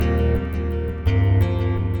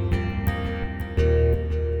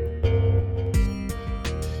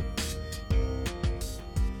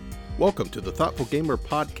Welcome to the Thoughtful Gamer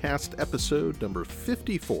Podcast, episode number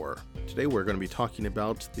 54. Today we're going to be talking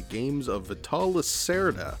about the games of Vital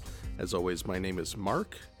Lacerda. As always, my name is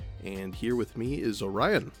Mark, and here with me is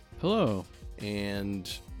Orion. Hello.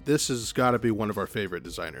 And this has got to be one of our favorite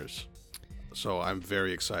designers. So I'm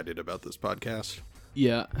very excited about this podcast.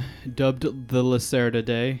 Yeah, dubbed the Lacerda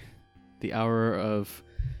Day. The hour of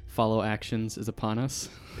follow actions is upon us.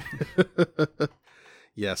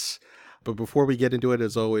 Yes. But before we get into it,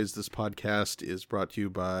 as always, this podcast is brought to you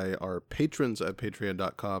by our patrons at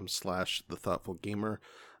patreon.com/thethoughtfulgamer.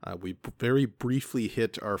 We very briefly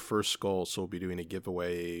hit our first goal, so we'll be doing a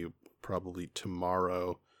giveaway probably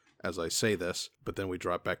tomorrow as I say this, but then we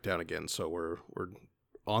drop back down again. So we're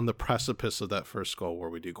on the precipice of that first goal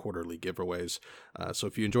where we do quarterly giveaways. So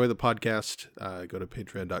if you enjoy the podcast, go to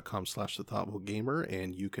patreon.com/thethoughtfulgamer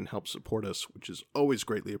and you can help support us, which is always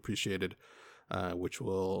greatly appreciated. Which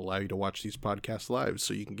will allow you to watch these podcasts live,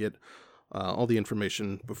 so you can get all the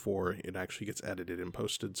information before it actually gets edited and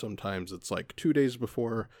posted. Sometimes it's like 2 days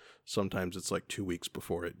before, sometimes it's like 2 weeks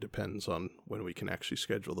before. It depends on when we can actually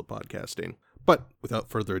schedule the podcasting. But without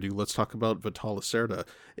further ado, let's talk about Vital Lacerda,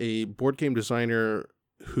 a board game designer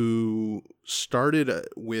who started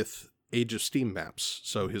with Age of Steam maps.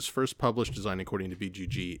 So his first published design, according to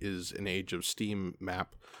BGG, is an Age of Steam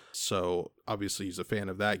map. So obviously he's a fan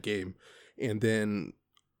of that game. And then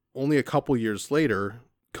only a couple years later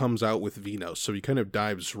comes out with Venos. So he kind of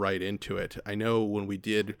dives right into it. I know when we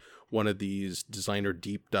did one of these designer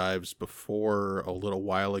deep dives before a little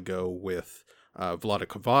while ago with Vlaada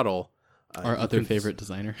Chvátil. Our other favorite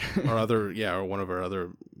designer. or one of our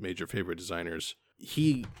other major favorite designers.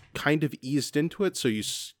 He kind of eased into it. So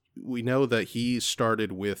we know that he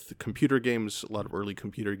started with computer games, a lot of early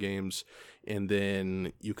computer games, and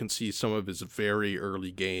then you can see some of his very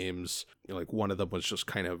early games. Like one of them was just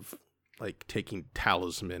kind of like taking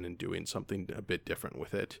Talisman and doing something a bit different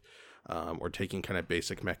with it, or taking kind of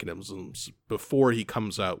basic mechanisms before he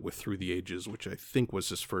comes out with Through the Ages, which I think was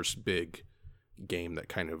his first big game that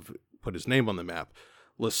kind of put his name on the map.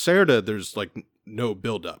 Lacerda, there's like no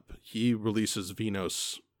build-up. He releases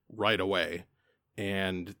Venos right away.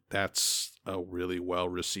 And that's a really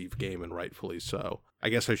well-received game, and rightfully so. I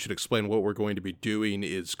guess I should explain what we're going to be doing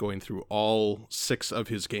is going through all 6 of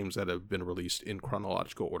his games that have been released in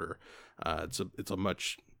chronological order. It's a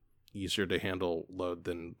much easier to handle load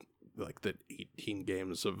than like the 18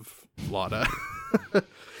 games of Vlaada.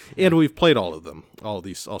 And we've played all of them, all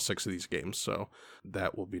 6 of these games, so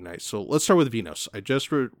that will be nice. So let's start with Venos. I just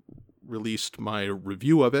released my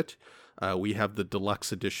review of it. We have the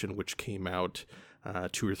deluxe edition, which came out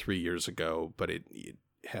 2 or 3 years ago, but it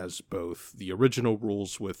has both the original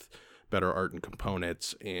rules with better art and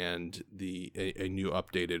components and a new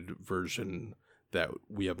updated version that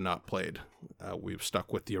we have not played. We've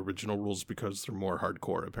stuck with the original rules because they're more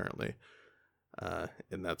hardcore, apparently.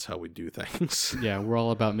 And that's how we do things. Yeah, we're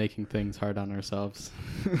all about making things hard on ourselves.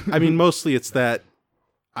 I mean, mostly it's that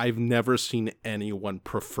I've never seen anyone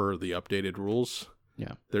prefer the updated rules.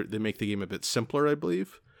 Yeah, they make the game a bit simpler, I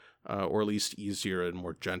believe, or at least easier and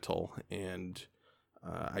more gentle. And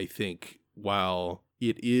I think while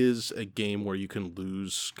it is a game where you can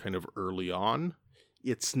lose kind of early on,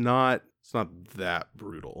 it's not that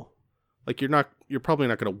brutal. Like you're probably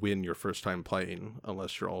not going to win your first time playing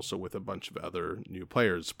unless you're also with a bunch of other new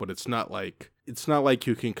players. But it's not like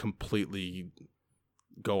you can completely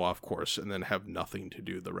go off course and then have nothing to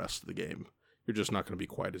do the rest of the game. You're just not going to be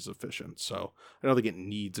quite as efficient. So I don't think it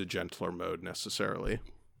needs a gentler mode necessarily.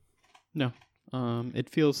 No.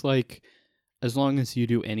 It feels like as long as you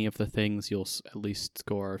do any of the things, you'll at least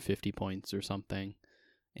score 50 points or something.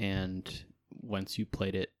 And once you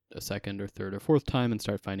played it a second or third or fourth time and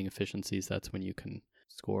start finding efficiencies, that's when you can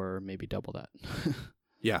score maybe double that.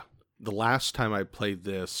 Yeah. The last time I played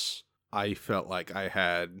this, I felt like I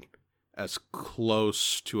had as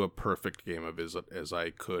close to a perfect game of it as I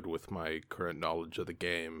could with my current knowledge of the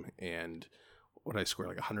game. And what I scored,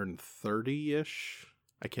 like 130-ish?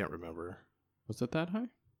 I can't remember. Was it that high?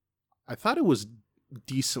 I thought it was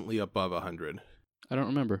decently above 100. I don't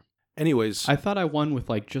remember. Anyways. I thought I won with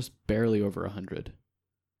like just barely over 100.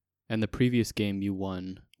 And the previous game you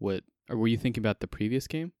won with... Or were you thinking about the previous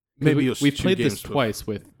game? Maybe it was We've played this twice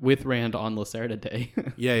with Rand on Lacerda Day.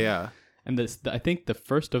 Yeah. And I think the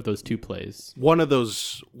first of those 2 plays. One of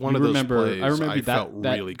those plays, I remember that felt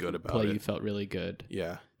really good about play. it. You felt really good.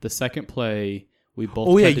 Yeah. The second play, we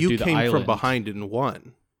both tried to do the island. You came from behind and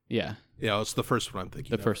won. Yeah. Yeah, it's the first one I'm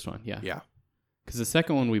thinking of. The first one, yeah. Yeah. Because the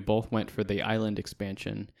second one, we both went for the island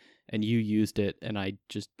expansion, and you used it, and I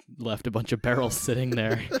just left a bunch of barrels sitting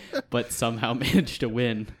there, but somehow managed to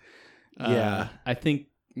win. Yeah. I think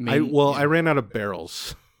I ran out of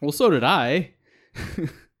barrels. Well, so did I.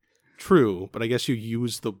 True, but I guess you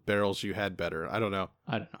used the barrels you had better. I don't know.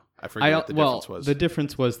 I forget what the difference was. The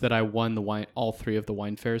difference was that I won all 3 of the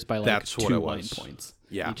wine fairs by like 2 wine points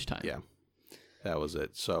each time. Yeah, that was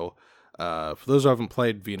it. So for those who haven't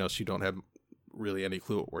played Venus, you don't have really any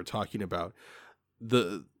clue what we're talking about.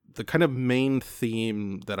 The kind of main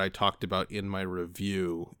theme that I talked about in my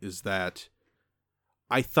review is that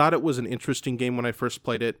I thought it was an interesting game when I first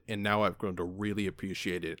played it, and now I've grown to really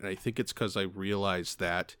appreciate it. And I think it's because I realized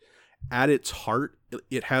that at its heart,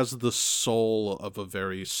 it has the soul of a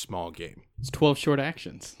very small game. It's 12 short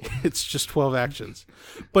actions. It's just 12 actions.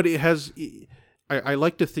 But it has... I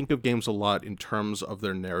like to think of games a lot in terms of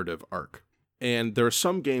their narrative arc. And there are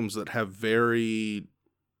some games that have very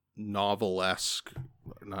novel-esque,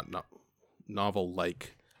 not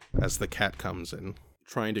novel-like, as the cat comes in,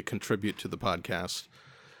 trying to contribute to the podcast.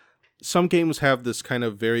 Some games have this kind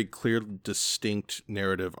of very clear, distinct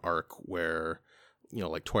narrative arc where...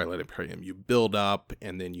 like Twilight Imperium, you build up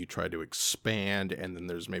and then you try to expand, and then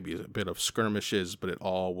there's maybe a bit of skirmishes, but it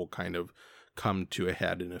all will kind of come to a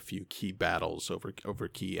head in a few key battles over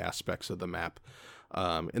key aspects of the map.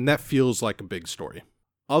 And that feels like a big story.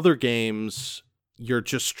 Other games, you're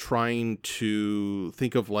just trying to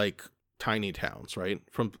think of like tiny towns, right?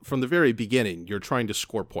 From the very beginning, you're trying to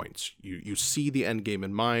score points. You see the end game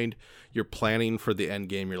in mind. You're planning for the end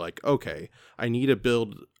game. You're like, okay, I need to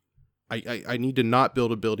build... I need to not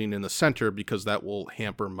build a building in the center because that will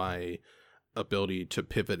hamper my ability to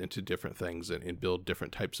pivot into different things and build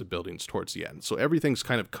different types of buildings towards the end. So everything's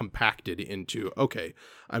kind of compacted into, okay,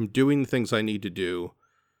 I'm doing the things I need to do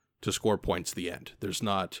to score points at the end. There's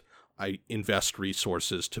not, I invest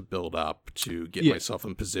resources to build up, to get myself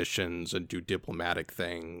in positions and do diplomatic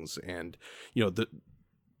things. And,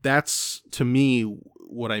 that's, to me,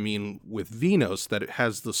 what I mean with Venus, that it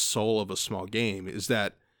has the soul of a small game, is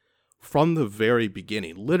that from the very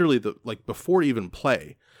beginning, literally before even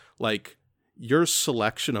play, like your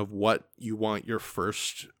selection of what you want your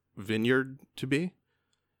first vineyard to be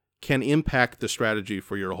can impact the strategy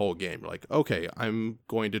for your whole game. Like, okay, I'm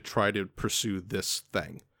going to try to pursue this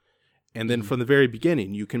thing. And then from the very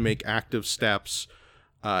beginning, you can make active steps,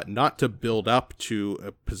 not to build up to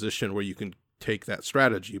a position where you can take that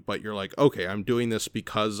strategy, but you're like, okay, I'm doing this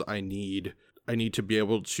because I need to be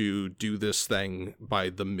able to do this thing by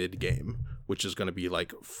the mid game, which is going to be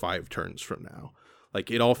like 5 turns from now. Like,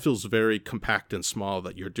 it all feels very compact and small,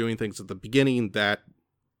 that you're doing things at the beginning that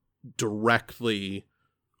directly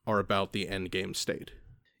are about the end game state.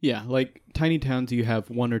 Yeah, like tiny towns, you have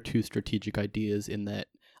 1 or 2 strategic ideas in that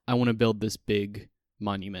I want to build this big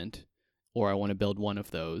monument, or I want to build one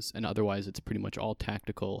of those, and otherwise it's pretty much all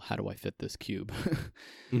tactical. How do I fit this cube?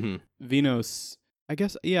 Mm-hmm. Venus... I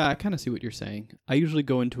guess, yeah, I kind of see what you're saying. I usually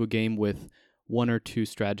go into a game with 1 or 2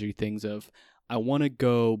 strategy things of, I want to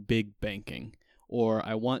go big banking, or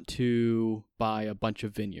I want to buy a bunch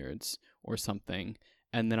of vineyards or something,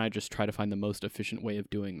 and then I just try to find the most efficient way of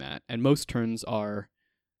doing that. And most turns are,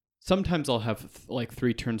 sometimes I'll have like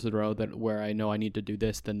 3 turns in a row where I know I need to do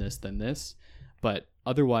this, then this, then this, but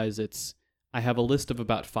otherwise it's, I have a list of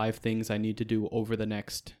about 5 things I need to do over the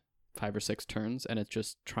next 5 or 6 turns, and it's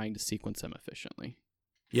just trying to sequence them efficiently.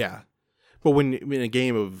 Yeah. But when in a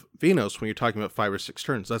game of Venus, when you're talking about 5 or 6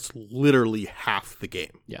 turns, that's literally half the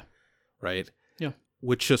game. Yeah. Right? Yeah.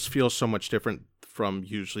 Which just feels so much different from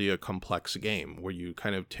usually a complex game where you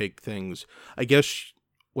kind of take things. I guess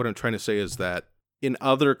what I'm trying to say is that in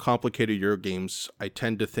other complicated Euro games, I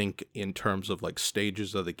tend to think in terms of like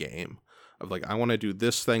stages of the game. Of like, I want to do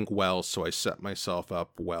this thing well, so I set myself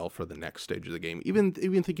up well for the next stage of the game. Even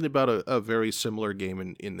thinking about a very similar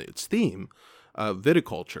game in its theme,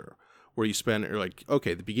 viticulture, where you spend, or like,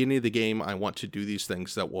 okay, the beginning of the game, I want to do these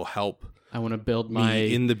things that will help. I want to build my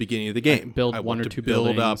in the beginning of the game. Build I 1 or 2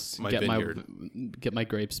 build buildings, up my get vineyard. get my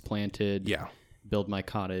grapes planted. Yeah. Build my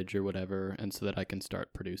cottage or whatever, and so that I can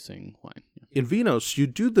start producing wine. Yeah. In Venus, you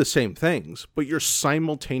do the same things, but you're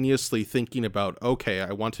simultaneously thinking about, okay,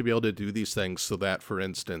 I want to be able to do these things so that, for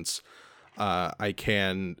instance, I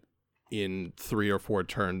can, in 3 or 4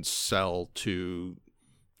 turns, sell to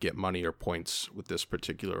get money or points with this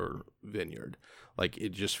particular vineyard. Like, it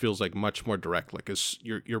just feels like much more direct. Like,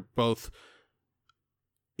 you're both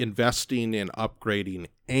investing in upgrading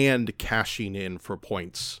and cashing in for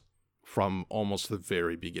points from almost the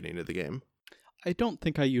very beginning of the game. I don't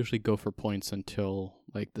think I usually go for points until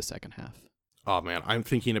like the second half. Oh man, I'm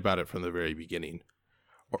thinking about it from the very beginning,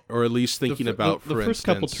 or at least thinking about, for instance, the first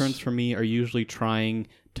couple turns for me are usually trying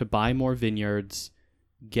to buy more vineyards,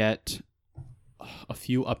 get a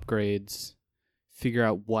few upgrades, figure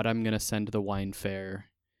out what I'm going to send to the wine fair,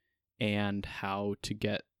 and how to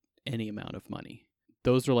get any amount of money.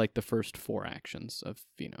 Those are like the first 4 actions of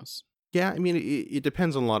Venos. Yeah, I mean, it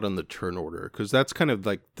depends a lot on the turn order, because that's kind of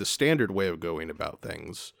like the standard way of going about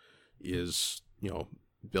things is,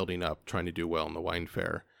 building up, trying to do well in the wine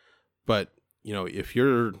fair. But, if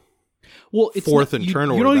you're it's fourth not, in turn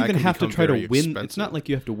order, you don't that even can have to become try to very win. expensive. It's not like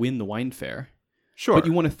you have to win the wine fair. Sure. But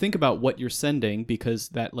you want to think about what you're sending, because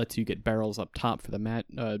that lets you get barrels up top for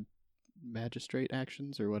the magistrate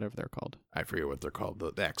actions or whatever they're called. I forget what they're called.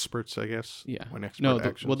 The experts, I guess. Yeah. Wine expert No,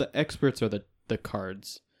 actions. the experts are the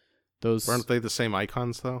cards. Those Aren't they the same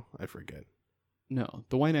icons though? I forget. No,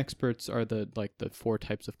 the wine experts are the 4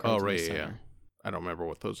 types of cards. Oh, right, in the yeah. center. I don't remember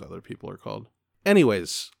what those other people are called.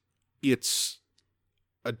 Anyways, it's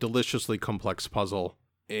a deliciously complex puzzle,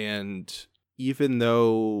 and even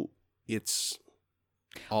though it's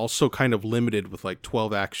also kind of limited with like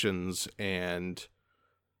 12 actions and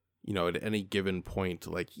at any given point,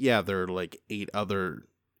 there are like 8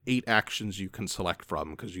 actions you can select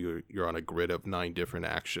from, because you're on a grid of 9 different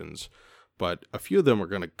actions, but a few of them are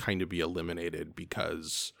going to kind of be eliminated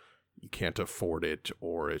because you can't afford it,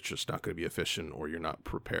 or it's just not going to be efficient, or you're not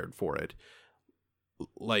prepared for it.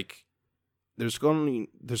 Like, there's going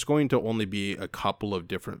to only be a couple of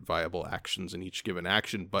different viable actions in each given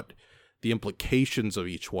action, but the implications of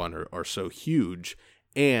each one are so huge.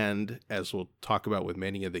 And as we'll talk about with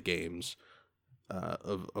many of the games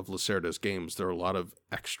of Lacerda's games, there are a lot of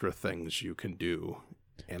extra things you can do.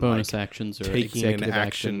 And bonus actions or taking an executive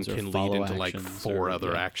action actions or can lead follow into like actions 4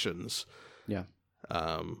 other actions. Yeah.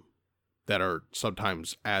 That are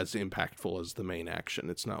sometimes as impactful as the main action.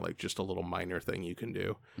 It's not like just a little minor thing you can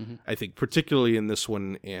do. Mm-hmm. I think particularly in this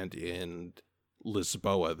one and in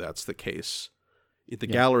Lisboa, that's the case. In the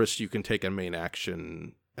Gallerist, you can take a main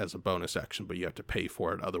action as a bonus action, but you have to pay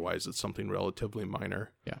for it. Otherwise, it's something relatively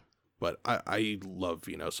minor. Yeah. But I love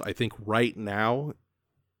Venos. I think right now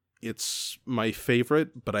it's my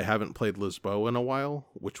favorite, but I haven't played Lisboa in a while,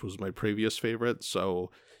 which was my previous favorite.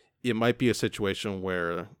 So it might be a situation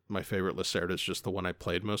where my favorite Lacerda is just the one I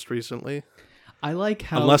played most recently. I like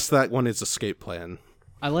how... Unless that one is Escape Plan.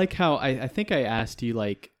 I like how... I think I asked you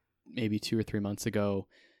like maybe 2 or 3 months ago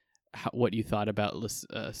what you thought about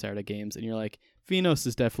Lacerda games, and you're like, Venos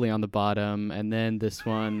is definitely on the bottom, and then this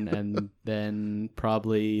one, and then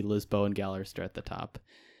probably Lisboa and Gallerist are at the top.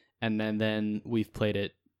 And then we've played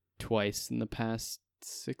it twice in the past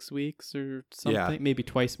 6 weeks or something. Yeah. Maybe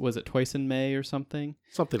twice. Was it twice in May or something?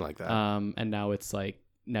 Something like that. And now it's like,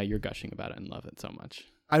 now you're gushing about it and love it so much.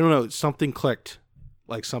 I don't know. Something clicked.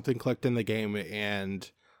 Like something clicked in the game, and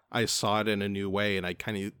I saw it in a new way, and I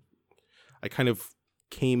kind of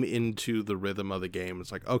came into the rhythm of the game.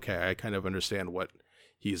 It's like, okay, I kind of understand what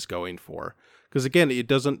he's going for. Because again,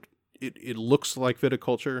 it looks like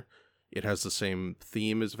viticulture. It has the same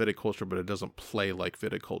theme as viticulture, but it doesn't play like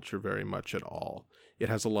viticulture very much at all. It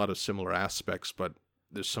has a lot of similar aspects, but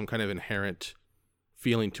there's some kind of inherent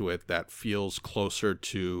feeling to it that feels closer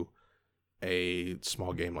to a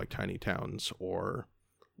small game like Tiny Towns or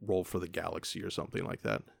Roll for the Galaxy or something like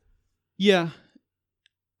that. Yeah,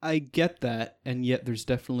 I get that, and yet there's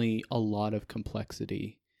definitely a lot of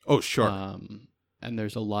complexity. Oh, sure. And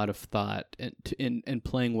there's a lot of thought, and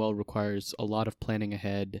playing well requires a lot of planning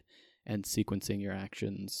ahead and sequencing your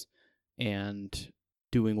actions and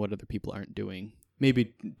doing what other people aren't doing.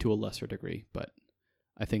 Maybe to a lesser degree, but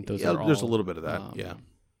I think those are all... There's a little bit of that, yeah.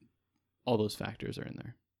 All those factors are in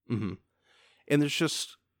there. Mm-hmm. And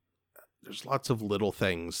there's lots of little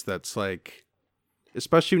things that's like...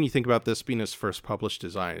 Especially when you think about this being his first published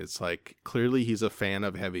design, it's like, clearly he's a fan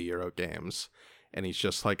of heavy Euro games, and he's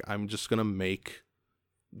just like, I'm just going to make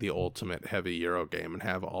the ultimate heavy Euro game and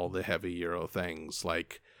have all the heavy Euro things.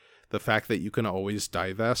 Like, the fact that you can always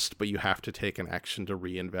divest, but you have to take an action to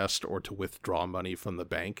reinvest or to withdraw money from the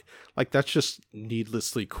bank. Like, that's just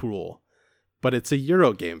needlessly cruel. But it's a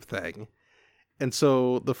Euro game thing. And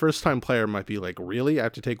so the first time player might be like, really? I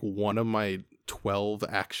have to take one of my 12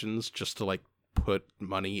 actions just to, like, put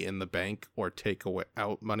money in the bank or take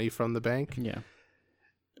out money from the bank. Yeah.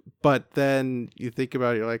 But then you think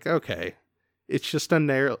about it, you're like, okay, it's just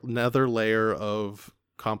another layer of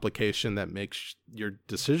complication that makes your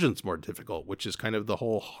decisions more difficult, which is kind of the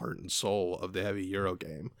whole heart and soul of the heavy Euro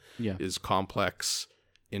game. Yeah. Is complex,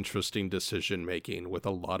 interesting decision making with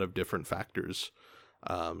a lot of different factors.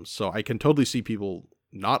 So I can totally see people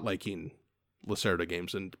not liking Lacerda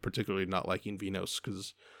games, and particularly not liking Venos,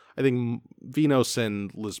 because I think Venos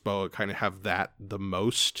and Lisboa kind of have that the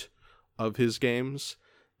most of his games,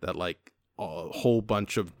 that like a whole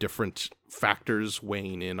bunch of different factors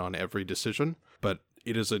weighing in on every decision. But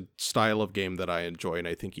it is a style of game that I enjoy, and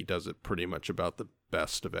I think he does it pretty much about the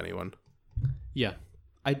best of anyone. Yeah.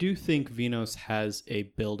 I do think Venus has a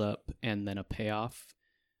build-up and then a payoff,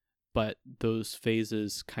 but those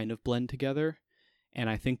phases kind of blend together. And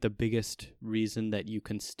I think the biggest reason that you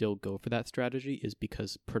can still go for that strategy is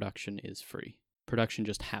because production is free. Production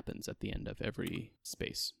just happens at the end of every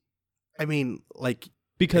space. I mean, like,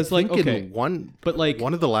 because I think in one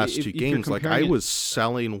of the last two games, like I was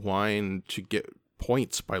selling wine to get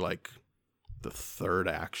points by like the third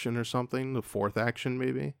action or something, the fourth action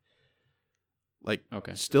maybe. Like,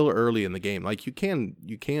 still early in the game. Like, you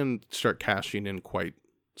can start cashing in quite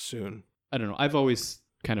soon. I don't know. I've always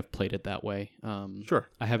kind of played it that way. Sure.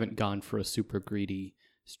 I haven't gone for a super greedy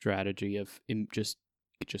strategy of just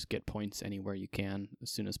get points anywhere you can as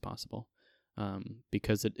soon as possible.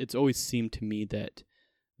 Because it's always seemed to me that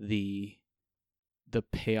the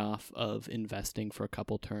payoff of investing for a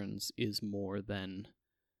couple turns is more than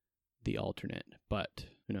the alternate, but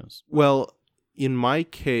who knows? Well, in my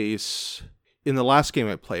case, in the last game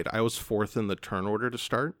I played, I was fourth in the turn order to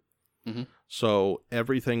start. Mm-hmm. So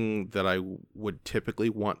everything that I would typically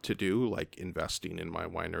want to do, like investing in my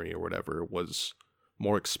winery or whatever, was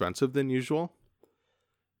more expensive than usual.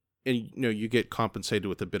 And, you know, you get compensated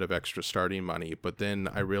with a bit of extra starting money. But then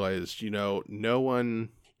I realized, you know, no one,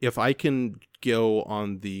 if I can go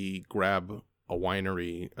on the grab a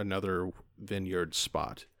winery, another vineyard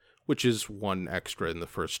spot, which is one extra in the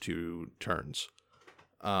first two turns,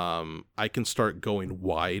 I can start going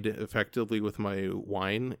wide effectively with my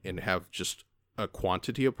wine and have just a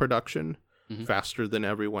quantity of production faster than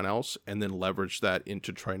everyone else, and then leverage that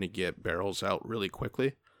into trying to get barrels out really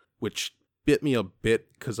quickly, which bit me a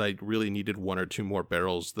bit because I really needed one or two more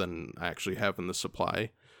barrels than I actually have in the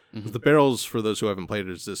supply. The barrels, for those who haven't played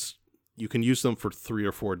it, is this: you can use them for 3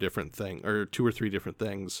 or 4 different things, or 2 or 3 different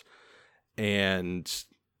things, and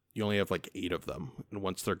you only have like 8 of them, and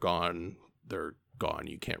once they're gone, they're gone.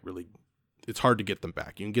 You can't really, it's hard to get them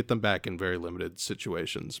back. You can get them back in very limited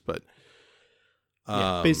situations, but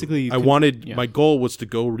basically my goal was to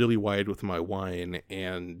go really wide with my wine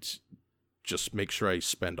and just make sure I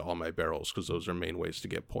spend all my barrels, because those are main ways to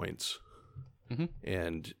get points.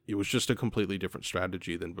 And it was just a completely different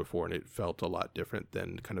strategy than before, and it felt a lot different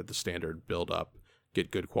than kind of the standard build up, get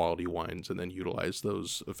good quality wines, and then utilize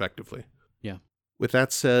those effectively. Yeah. With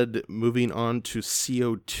that said, moving on to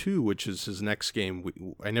CO2, which is his next game.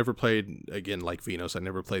 I never played, again, like Venus, I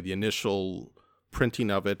never played the initial printing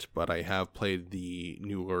of it, but I have played the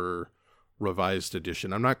newer revised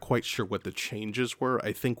edition. I'm not quite sure what the changes were.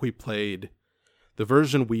 I think the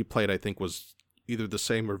version we played, I think, was either the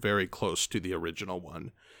same or very close to the original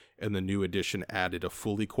one. And the new edition added a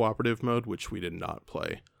fully cooperative mode, which we did not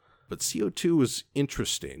play. But CO2 was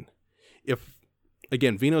interesting.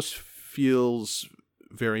 Again, Venus feels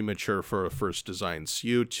very mature for a first design.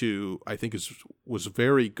 CO2, I think, was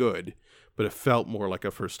very good, but it felt more like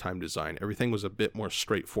a first-time design. Everything was a bit more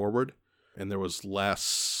straightforward, and there was there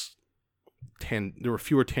were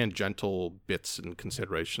fewer tangential bits and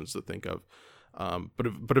considerations to think of.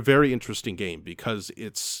 But a very interesting game, because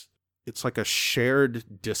it's like a shared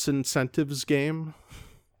disincentives game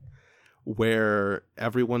where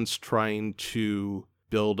everyone's trying to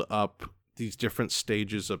build up these different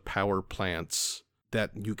stages of power plants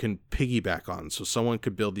that you can piggyback on. So someone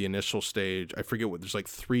could build the initial stage. I forget there's like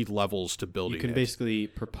 3 levels to building it. You can basically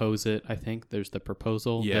propose it, I think. There's the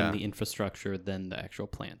proposal, then the infrastructure, then the actual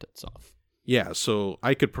plant itself. Yeah, so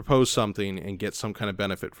I could propose something and get some kind of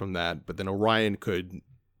benefit from that, but then Orion could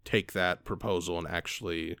take that proposal and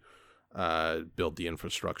actually build the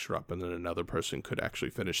infrastructure up, and then another person could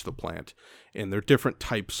actually finish the plant. And there are different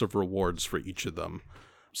types of rewards for each of them.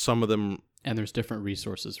 Some of them... And there's different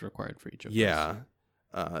resources required for each of those. Yeah.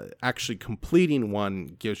 Actually completing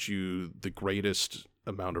one gives you the greatest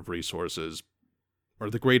amount of resources, or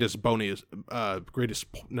the greatest bonus, greatest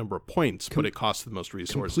number of points, but it costs the most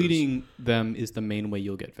resources. Completing them is the main way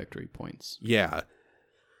you'll get victory points. Yeah.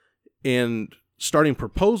 And starting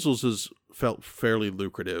proposals felt fairly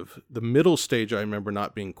lucrative. The middle stage, I remember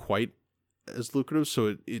not being quite as lucrative,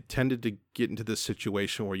 so it tended to get into this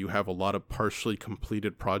situation where you have a lot of partially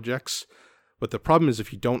completed projects. But the problem is,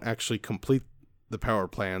 if you don't actually complete the power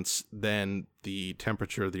plants, then the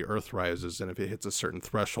temperature of the earth rises, and if it hits a certain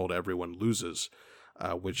threshold, everyone loses,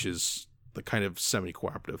 which is the kind of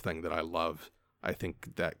semi-cooperative thing that I love. I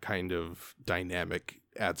think that kind of dynamic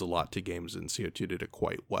adds a lot to games, and CO2 did it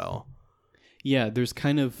quite well. Yeah, there's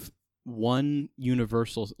kind of one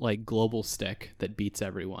universal, like, global stick that beats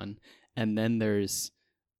everyone, and then there's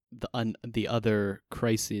the other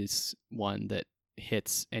crisis one that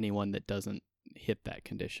hits anyone that doesn't hit that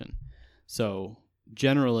condition. So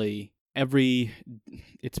generally,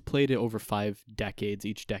 it's played over 5 decades.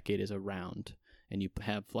 Each decade is a round, and you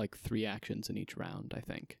have like 3 actions in each round, I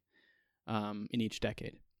think, in each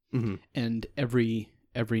decade. Mm-hmm. And every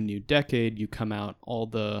new decade, you come out,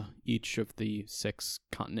 each of the 6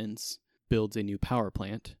 continents builds a new power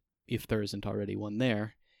plant, if there isn't already one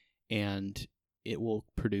there, and it will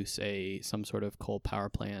produce some sort of coal power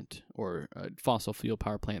plant or a fossil fuel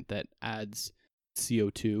power plant that adds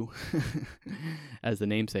CO2 as the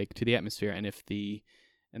namesake to the atmosphere, and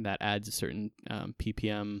that adds a certain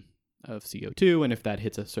ppm of CO2, and if that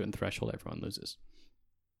hits a certain threshold, everyone loses.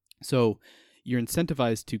 So you're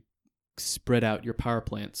incentivized to spread out your power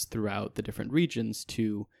plants throughout the different regions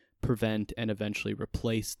to prevent and eventually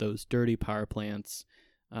replace those dirty power plants,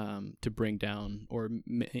 to bring down or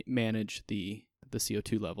manage the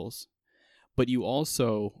CO2 levels. But you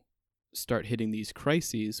also start hitting these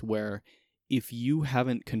crises where if you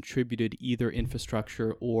haven't contributed either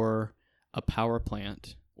infrastructure or a power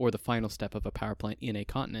plant, or the final step of a power plant in a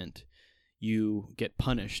continent, you get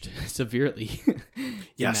punished severely in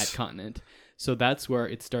that continent. So that's where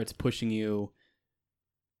it starts pushing you.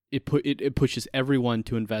 It pushes everyone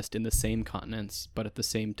to invest in the same continents, but at the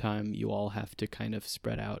same time, you all have to kind of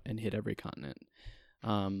spread out and hit every continent.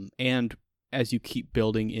 And as you keep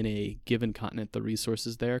building in a given continent, the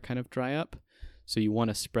resources there kind of dry up. So you want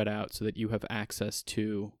to spread out so that you have access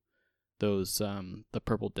to those the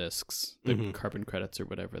purple discs, the carbon credits or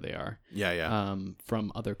whatever they are.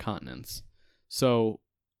 From other continents. So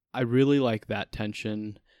I really like that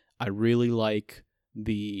tension. I really like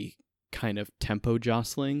the kind of tempo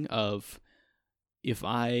jostling of, if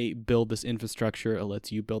I build this infrastructure, it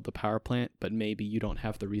lets you build the power plant, but maybe you don't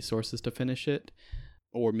have the resources to finish it.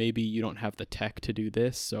 Or maybe you don't have the tech to do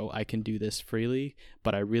this, so I can do this freely,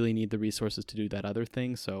 but I really need the resources to do that other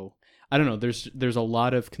thing. So I don't know. There's a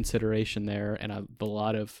lot of consideration there, and a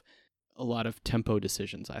lot of tempo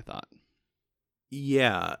decisions, I thought.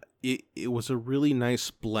 Yeah, it was a really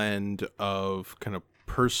nice blend of kind of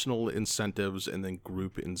personal incentives and then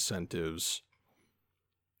group incentives,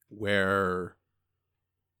 where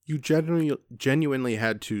you genuinely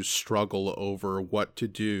had to struggle over what to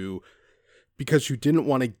do, because you didn't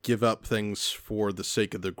want to give up things for the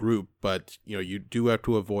sake of the group, but you do have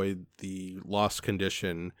to avoid the loss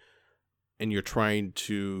condition, and you're trying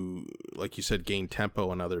to, like you said, gain tempo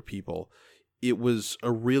on other people. It was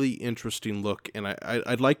a really interesting look, and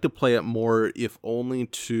I'd like to play it more, if only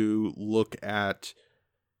to look at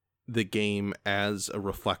the game as a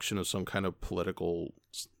reflection of some kind of political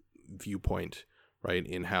viewpoint, right,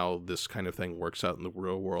 in how this kind of thing works out in the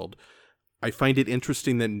real world. I find it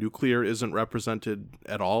interesting that nuclear isn't represented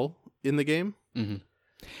at all in the game. Mm-hmm.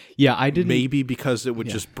 Yeah, I didn't. Maybe because it would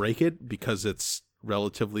just break it, because it's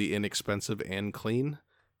relatively inexpensive and clean.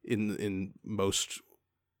 In most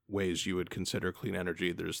ways, you would consider clean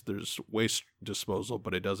energy. There's waste disposal,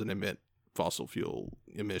 but it doesn't emit fossil fuel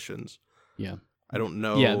emissions. Yeah, I don't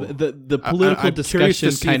know. Yeah, the political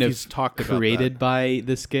discussion kind of created by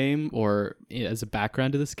this game, or as a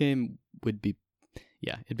background to this game, would be.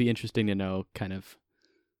 Yeah, it'd be interesting to know, kind of.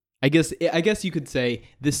 I guess you could say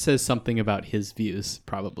this says something about his views,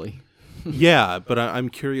 probably. Yeah, but I'm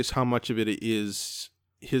curious how much of it is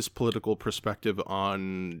his political perspective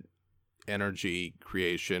on energy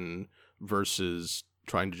creation versus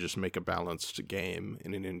trying to just make a balanced game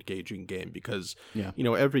and an engaging game, because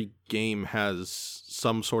every game has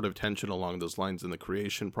some sort of tension along those lines in the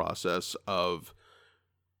creation process of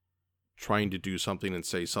trying to do something and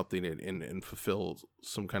say something and fulfill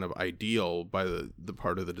some kind of ideal by the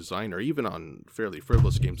part of the designer. Even on fairly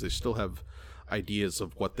frivolous games, they still have ideas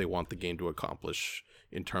of what they want the game to accomplish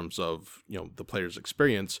in terms of the player's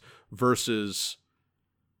experience, versus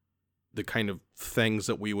the kind of things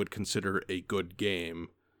that we would consider a good game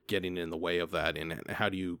getting in the way of that. And how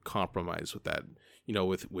do you compromise with that?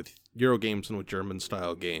 With Euro games and with German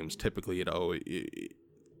style games, typically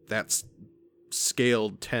that's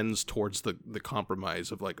scaled tends towards the compromise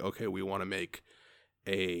of like, okay, we want to make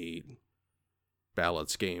a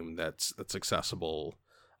balanced game that's accessible,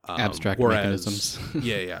 abstract mechanisms.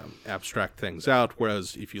 abstract things out.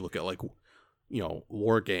 Whereas if you look at like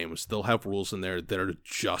war games, they'll have rules in there that are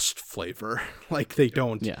just flavor. Like they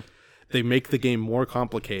don't. Yeah. They make the game more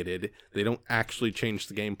complicated. They don't actually change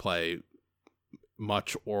the gameplay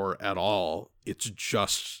much or at all. It's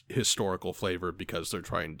just historical flavor because they're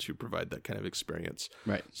trying to provide that kind of experience.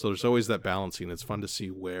 Right. So there's always that balancing. It's fun to see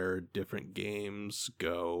where different games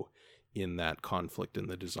go in that conflict in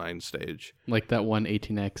the design stage. Like that one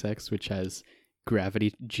 18XX, which has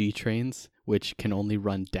gravity G trains, which can only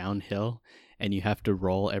run downhill, and you have to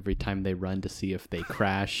roll every time they run to see if they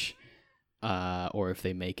crash or if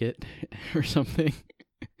they make it or something.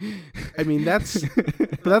 I mean, that's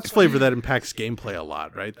flavor that impacts gameplay a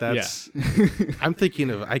lot, right? That's I'm thinking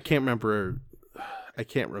of I can't remember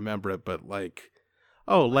it, but like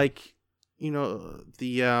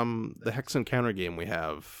the Hex Encounter game we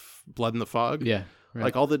have, Blood in the Fog. Yeah.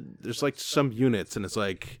 Right. Like there's like some units, and it's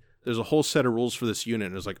like there's a whole set of rules for this unit,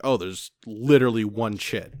 and it's like, oh, there's literally one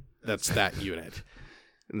chit that's that unit.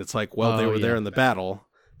 And it's like, well, they were there in the battle,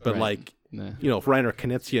 but like, if Reiner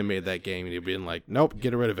Knizia made that game, he'd been like, nope,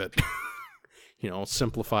 get rid of it.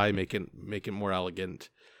 Simplify, make it more elegant,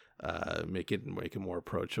 make it more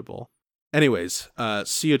approachable. Anyways,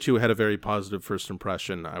 CO2 had a very positive first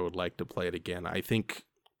impression. I would like to play it again. I think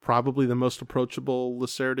probably the most approachable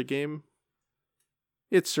Lacerda game.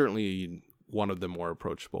 It's certainly one of the more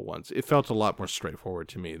approachable ones. It felt a lot more straightforward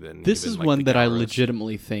to me than this is one that I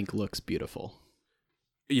legitimately think looks beautiful.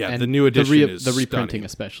 Yeah, and the new edition is the reprinting stunning.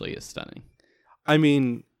 Especially is stunning. I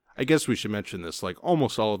mean, I guess we should mention this. Like,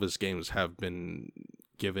 almost all of his games have been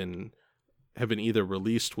either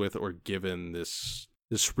released with or given this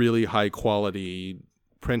really high quality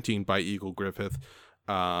printing by Eagle Griffith,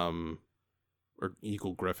 or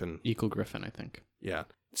Eagle Griffin. Eagle Griffin, I think. Yeah.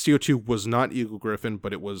 CO2 was not Eagle Griffin,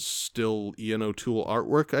 but it was still Ian O'Toole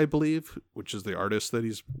artwork, I believe, which is the artist that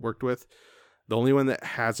he's worked with. The only one that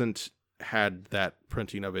hasn't had that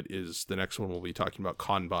printing of it is the next one we'll be talking about,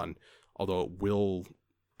 Kanban, although it will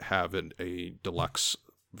have a deluxe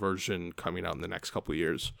version coming out in the next couple of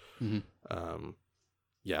years. Mm-hmm.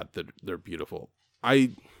 Yeah, they're beautiful.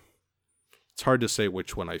 It's hard to say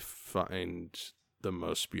which one I find the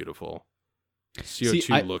most beautiful.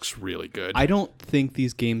 CO2 looks really good. I don't think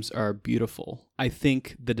these games are beautiful. I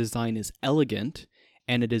think the design is elegant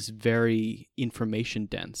and it is very information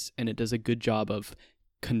dense and it does a good job of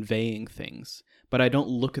conveying things. But I don't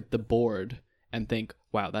look at the board and think,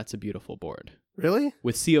 wow, that's a beautiful board. Really?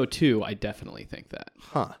 With CO2, I definitely think that.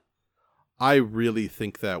 Huh. I really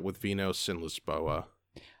think that with Venus and Lisboa.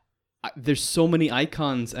 There's so many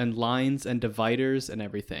icons and lines and dividers and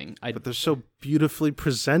everything. But they're so beautifully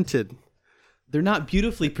presented. They're not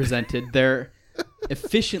beautifully presented. They're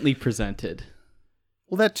efficiently presented.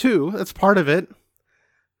 Well, that too. That's part of it.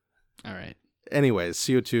 All right. Anyways,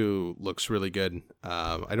 CO2 looks really good.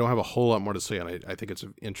 I don't have a whole lot more to say on it. I think it's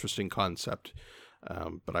an interesting concept,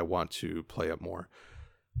 but I want to play it more.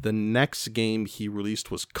 The next game he released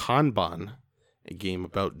was Kanban, a game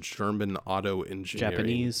about German auto engineering.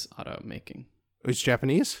 Japanese auto making. Oh, it's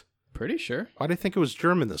Japanese? Pretty sure. Why did I think it was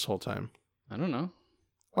German this whole time? I don't know.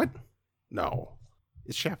 What? No.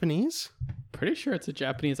 It's Japanese? Pretty sure it's a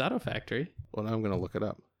Japanese auto factory. Well, now I'm going to look it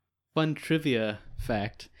up. Fun trivia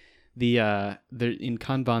fact. In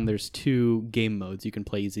Kanban, there's 2 game modes. You can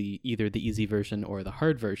play either the easy version or the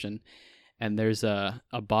hard version. And there's a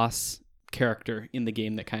boss character in the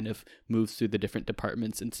game that kind of moves through the different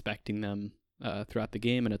departments, inspecting them throughout the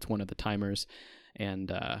game, and it's one of the timers. And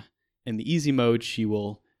in the easy mode, she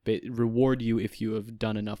will reward you if you have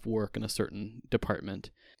done enough work in a certain department.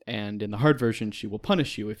 And in the hard version, she will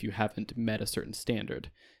punish you if you haven't met a certain standard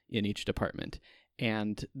in each department.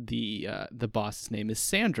 And the boss's name is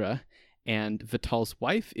Sandra, and Vital's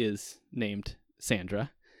wife is named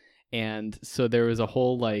Sandra. And so there was a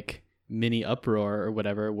whole mini uproar or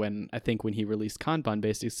whatever when he released Kanban,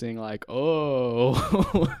 basically saying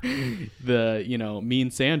oh, the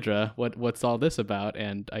mean Sandra, what's all this about?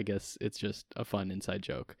 And I guess it's just a fun inside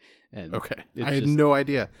joke. And okay, I had no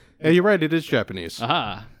idea. Yeah, you're right. It is Japanese.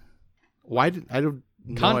 Aha. No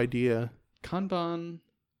idea. Kanban.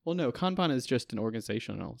 Well, no, Kanban is just an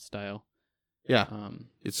organizational style. Yeah.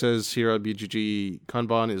 It says here on BGG,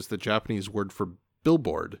 Kanban is the Japanese word for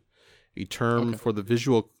billboard, a term for the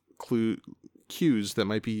visual cues that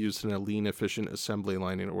might be used in a lean, efficient assembly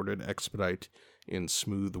line in order to expedite and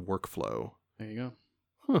smooth workflow. There you go.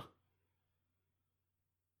 Huh.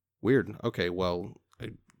 Weird. Okay, well,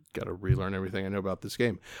 I got to relearn everything I know about this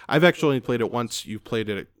game. I've actually only played it once. You've played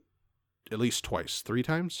it at least twice. 3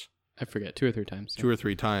 times? I forget. 2 or 3 times. Yeah. 2 or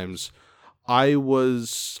 3 times. I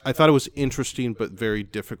thought it was interesting but very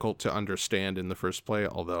difficult to understand in the first play,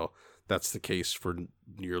 although that's the case for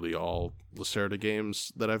nearly all Lacerda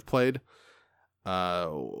games that I've played.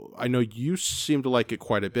 I know you seem to like it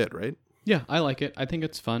quite a bit, right? Yeah, I like it. I think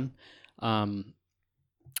it's fun.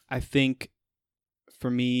 I think for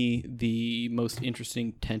me, the most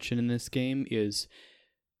interesting tension in this game is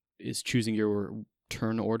choosing your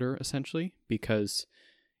turn order, essentially, because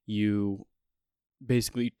you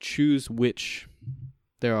basically choose which.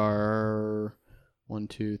 There are 1,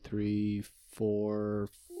 2, 3, 4,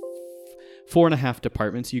 4.5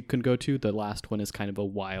 departments you can go to. The last one is kind of a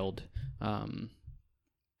wild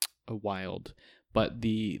wild. But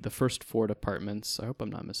the first 4 departments, I hope I'm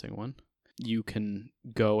not missing one, you can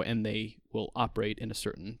go and they will operate in a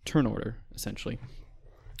certain turn order, essentially.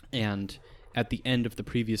 And at the end of the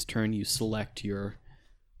previous turn, you select your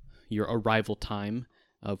arrival time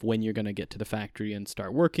of when you're going to get to the factory and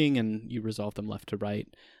start working, and you resolve them left to right.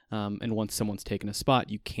 And once someone's taken a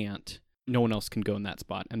spot, no one else can go in that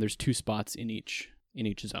spot. And there's 2 spots in each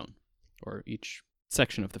zone or each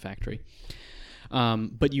section of the factory.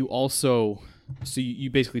 But you also, so you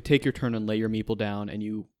basically take your turn and lay your meeple down,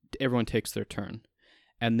 and everyone takes their turn.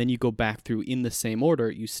 And then you go back through in the same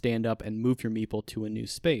order, you stand up and move your meeple to a new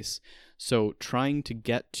space. So trying to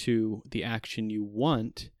get to the action you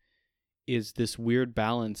want is this weird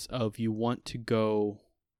balance of you want to go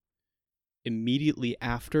immediately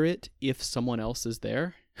after it if someone else is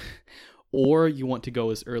there, or you want to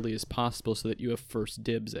go as early as possible so that you have first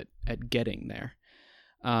dibs at getting there.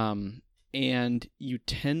 And you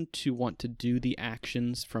tend to want to do the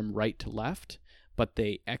actions from right to left, but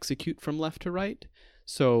they execute from left to right.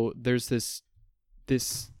 So there's this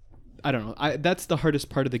I don't know. That's the hardest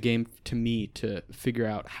part of the game to me to figure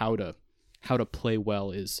out how to play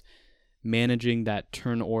well, is managing that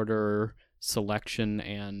turn order selection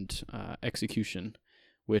and execution,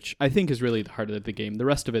 which I think is really the heart of the game. The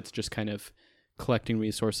rest of it's just kind of collecting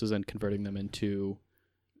resources and converting them into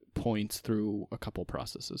points through a couple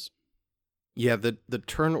processes. Yeah, the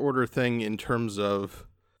turn order thing in terms of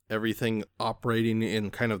everything operating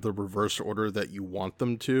in kind of the reverse order that you want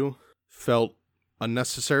them to felt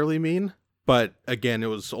unnecessarily mean. But again, it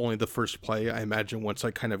was only the first play. I imagine once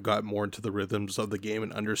I kind of got more into the rhythms of the game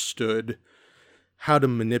and understood how to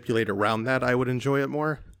manipulate around that, I would enjoy it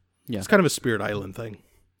more. Yeah. It's kind of a Spirit Island thing.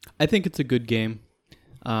 I think it's a good game.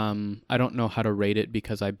 I don't know how to rate it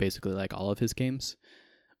because I basically like all of his games,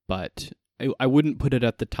 but I wouldn't put it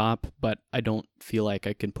at the top, but I don't feel like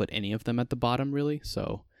I can put any of them at the bottom, really.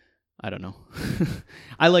 So I don't know.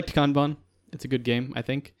 I liked Kanban. It's a good game, I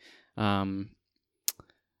think.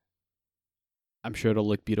 I'm sure it'll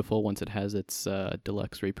look beautiful once it has its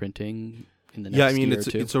deluxe reprinting in the next year or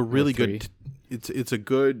two. It's a really good. It's a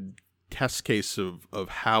good test case of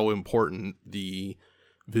how important the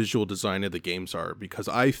visual design of the games are, because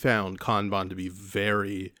I found Kanban to be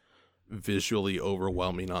very visually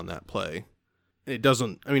overwhelming on that play. It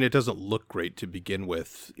doesn't look great to begin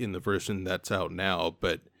with in the version that's out now,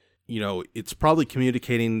 but it's probably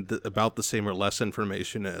communicating about the same or less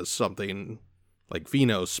information as something like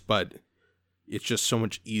Venos, but it's just so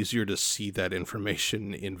much easier to see that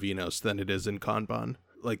information in Venos than it is in Kanban.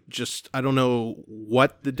 I don't know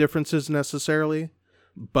what the difference is necessarily,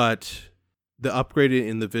 but the upgrade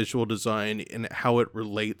in the visual design and how it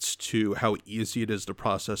relates to how easy it is to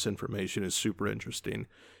process information is super interesting.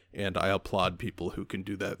 And I applaud people who can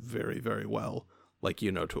do that very, very well, like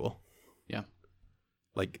Tool. Yeah.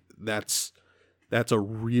 That's a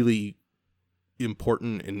really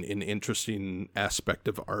important and interesting aspect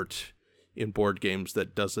of art in board games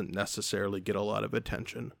that doesn't necessarily get a lot of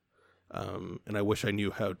attention. And I wish I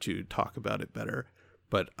knew how to talk about it better.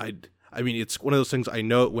 But it's one of those things I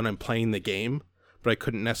know it when I'm playing the game, but I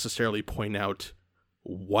couldn't necessarily point out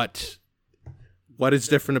what is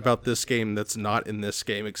different about this game that's not in this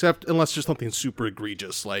game, except unless there's something super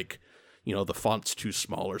egregious, like, the font's too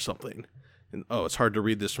small or something. And, it's hard to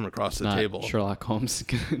read this from across the table. Sherlock Holmes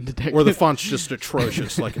Detective. Or the font's just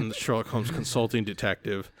atrocious, like in the Sherlock Holmes Consulting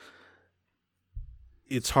Detective.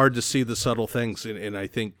 It's hard to see the subtle things, and I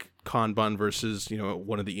think Kanban versus,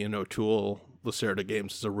 one of the Ian O'Toole Lacerda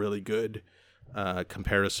games is a really good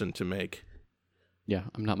comparison to make. Yeah,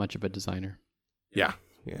 I'm not much of a designer. Yeah,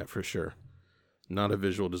 for sure. Not a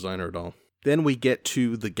visual designer at all. Then we get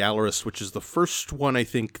to the Gallerist, which is the first one, I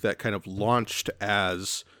think, that kind of launched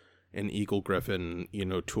as an Eagle-Gryphon,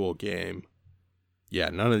 O'Toole game. Yeah,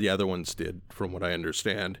 none of the other ones did, from what I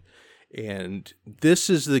understand. And this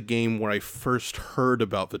is the game where I first heard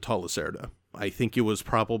about Vital Lacerda. I think it was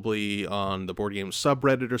probably on the board game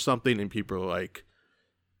subreddit or something, and people were like,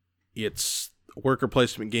 it's a worker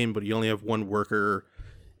placement game, but you only have one worker,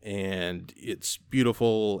 and it's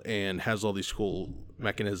beautiful and has all these cool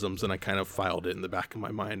mechanisms, and I kind of filed it in the back of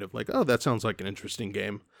my mind of like, oh, that sounds like an interesting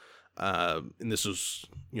game. And this was,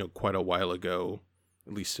 quite a while ago,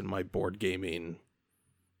 at least in my board gaming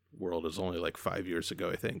world. Is only like 5 years ago,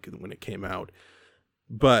 I think, when it came out.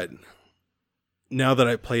 But now that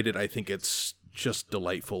I played it, I think it's just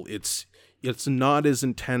delightful. It's not as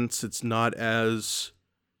intense. It's not as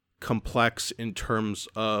complex in terms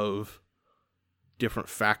of different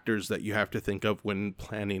factors that you have to think of when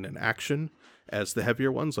planning an action as the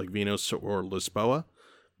heavier ones like Venos or Lisboa.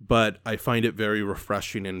 But I find it very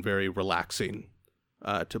refreshing and very relaxing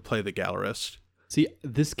to play the Gallerist. See,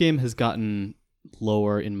 this game has gotten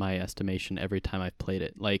lower in my estimation every time I've played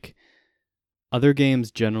it. Like, other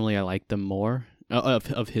games, generally, I like them more,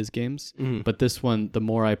 of his games. Mm-hmm. But this one, the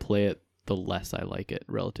more I play it, the less I like it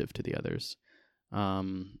relative to the others.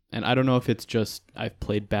 And I don't know if it's just I've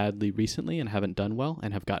played badly recently and haven't done well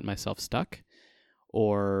and have gotten myself stuck,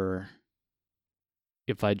 or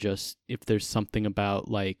if there's something about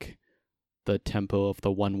like the tempo of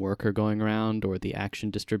the one worker going around, or the action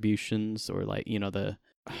distributions, or like,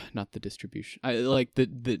 not the distribution. I like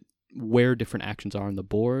the where different actions are on the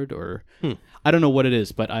board, or I don't know what it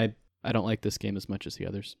is, but I don't like this game as much as the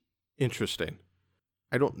others. Interesting.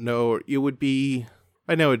 I don't know.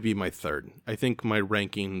 I know it'd be my third. I think my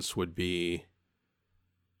rankings would be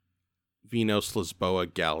Venus, Lisboa,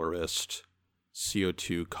 Gallerist,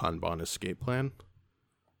 CO2, Kanban, Escape Plan,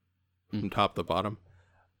 from top to bottom.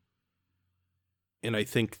 And I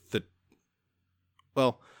think that,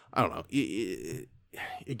 well, I don't know.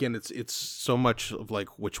 Again, it's so much of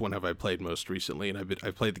like, which one have I played most recently? And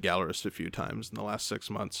I've played the Gallerist a few times in the last 6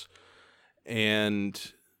 months,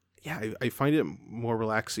 and yeah, I find it more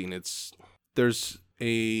relaxing. There's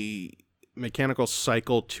a mechanical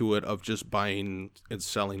cycle to it of just buying and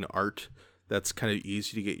selling art that's kind of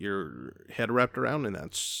easy to get your head wrapped around, and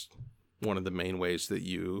that's one of the main ways that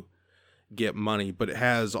you get money. But it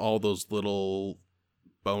has all those little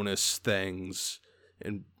bonus things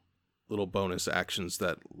and little bonus actions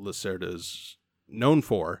that Lacerda is known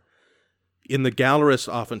for. In the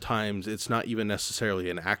Gallerist, oftentimes it's not even necessarily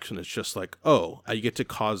an action. It's just like, oh, you get to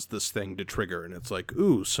cause this thing to trigger, and it's like,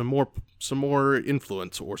 ooh, some more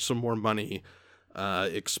influence or some more money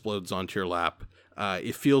explodes onto your lap.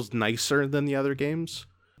 It feels nicer than the other games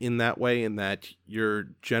in that way, in that you're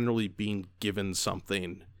generally being given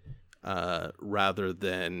something rather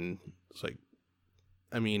than, it's like,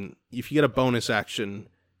 I mean, if you get a bonus action,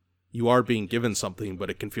 you are being given something, but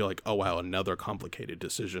it can feel like, oh wow, another complicated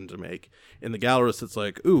decision to make. In the Gallerist, it's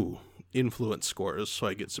like, ooh, influence scores, so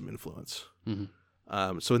I get some influence.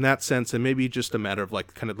 Mm-hmm. So in that sense, and maybe just a matter of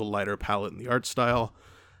like kind of the lighter palette and the art style,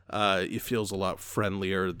 it feels a lot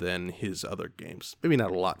friendlier than his other games. Maybe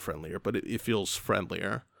not a lot friendlier, but it feels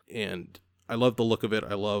friendlier. And I love the look of it.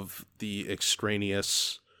 I love the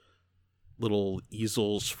extraneous little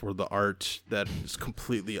easels for the art that is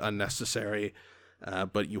completely unnecessary.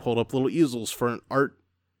 But you hold up little easels for an art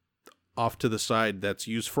off to the side that's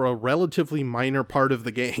used for a relatively minor part of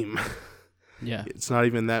the game. Yeah. It's not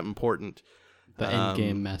even that important. The end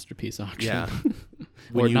game masterpiece auction. Yeah.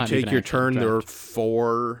 When you take your turn, there are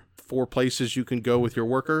four places you can go with your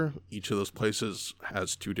worker. Each of those places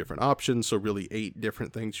has 2 different options, so really 8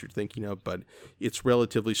 different things you're thinking of, but it's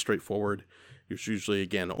relatively straightforward. There's usually,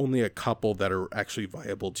 again, only a couple that are actually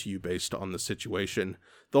viable to you based on the situation.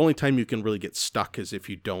 The only time you can really get stuck is if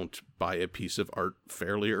you don't buy a piece of art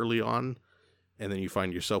fairly early on, and then you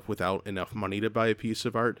find yourself without enough money to buy a piece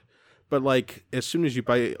of art. But like, as soon as you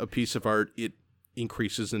buy a piece of art, it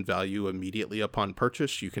increases in value immediately upon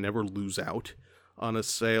purchase. You can never lose out on a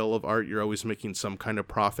sale of art. You're always making some kind of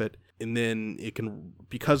profit. And then it can,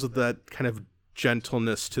 because of that kind of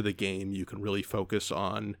gentleness to the game, you can really focus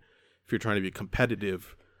on, if you're trying to be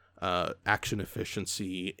competitive, action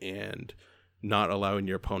efficiency and not allowing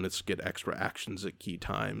your opponents to get extra actions at key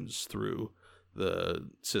times through the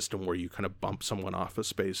system where you kind of bump someone off a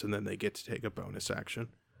space and then they get to take a bonus action.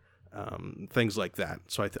 Things like that.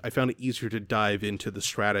 So I found it easier to dive into the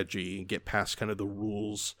strategy and get past kind of the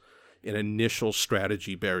rules and initial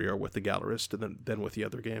strategy barrier with the Gallerist than with the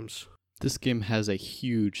other games. This game has a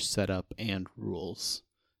huge setup and rules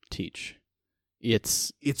teach.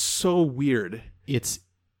 It's so weird. It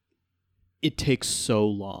takes so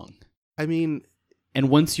long. I mean, and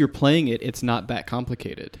once you're playing it, it's not that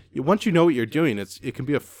complicated. Once you know what you're doing, it can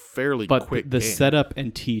be a fairly quick the game. Setup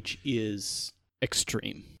and teach is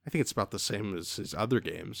extreme. I think it's about the same as his other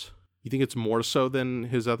games. You think it's more so than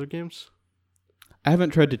his other games? I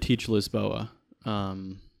haven't tried to teach Lisboa.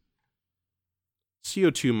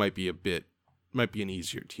 CO2 might be an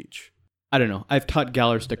easier teach. I don't know. I've taught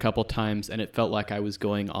Gallerist a couple times, and it felt like I was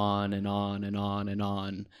going on and on and on and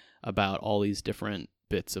on about all these different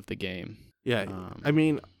bits of the game. Yeah, I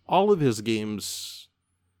mean, all of his games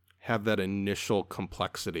have that initial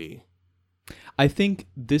complexity. I think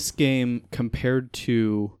this game, compared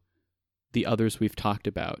to the others we've talked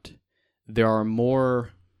about, there are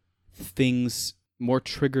more things, more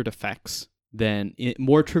triggered effects in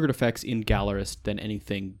Gallerist than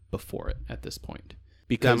anything before it at this point.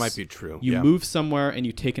 Because that might be true. You move somewhere and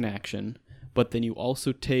you take an action, but then you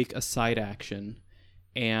also take a side action,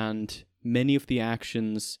 and many of the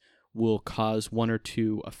actions will cause 1 or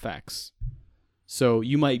 2 effects. So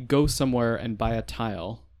you might go somewhere and buy a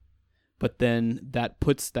tile, but then that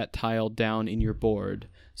puts that tile down in your board.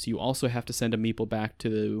 So you also have to send a meeple back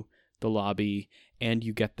to the lobby, and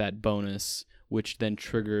you get that bonus, which then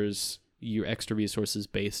triggers your extra resources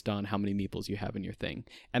based on how many meeples you have in your thing.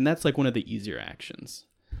 And that's like one of the easier actions.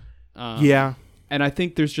 Yeah. And I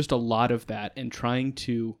think there's just a lot of that, and trying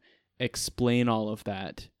to explain all of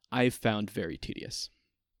that, I've found very tedious.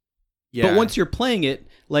 Yeah. But once you're playing it,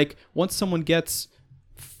 like once someone gets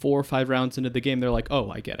 4 or 5 rounds into the game, they're like,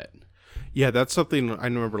 oh, I get it. Yeah, that's something I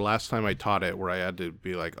remember last time I taught it, where I had to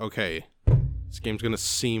be like, okay, this game's going to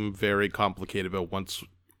seem very complicated, but once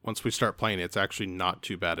we start playing it, it's actually not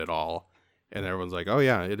too bad at all. And everyone's like, oh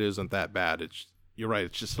yeah, it isn't that bad. You're right,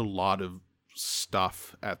 it's just a lot of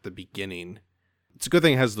stuff at the beginning. It's a good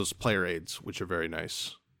thing it has those player aids, which are very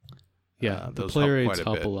nice. Yeah, the those player help aids quite a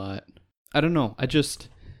help bit. a lot. I don't know.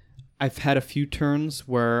 I've had a few turns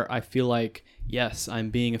where I feel like, yes, I'm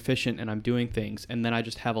being efficient and I'm doing things. And then I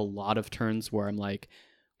just have a lot of turns where I'm like,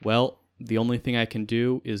 well, the only thing I can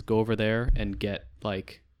do is go over there and get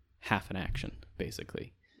like half an action,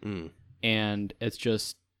 basically. And it's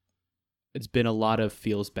been a lot of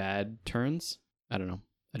feels bad turns. I don't know.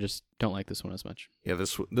 I just don't like this one as much. Yeah,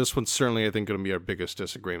 this one's certainly, I think, going to be our biggest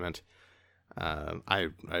disagreement. I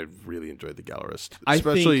really enjoyed the Gallerist,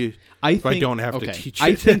 especially if I don't have to teach it.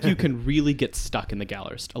 I think you can really get stuck in the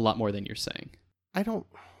Gallerist a lot more than you're saying. I don't,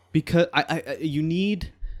 because you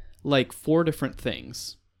need like 4 different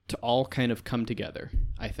things to all kind of come together,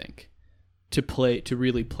 I think, to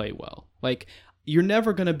really play well. Like, you're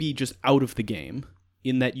never going to be just out of the game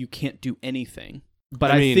in that you can't do anything.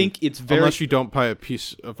 But I mean, think it's very... Unless you don't buy a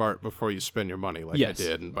piece of art before you spend your money, like Yes. I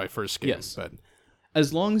did in my first game. Yes. But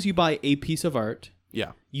as long as you buy a piece of art,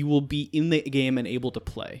 yeah, you will be in the game and able to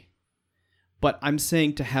play. But I'm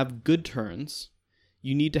saying to have good turns,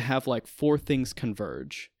 you need to have like 4 things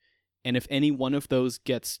converge. And if any one of those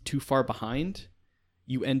gets too far behind,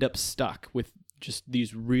 you end up stuck with just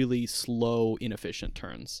these really slow, inefficient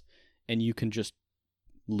turns. And you can just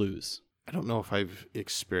lose. I don't know if I've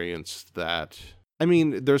experienced that. I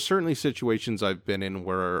mean, there's certainly situations I've been in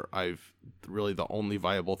where really the only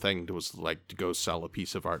viable thing was like to go sell a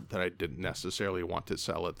piece of art that I didn't necessarily want to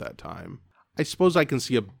sell at that time. I suppose I can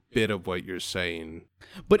see a bit of what you're saying.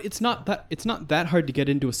 But it's not that hard to get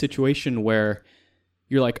into a situation where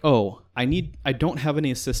you're like, oh, I don't have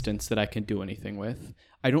any assistants that I can do anything with.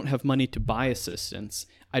 I don't have money to buy assistants.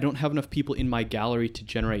 I don't have enough people in my gallery to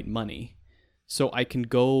generate money. So I can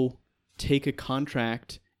go take a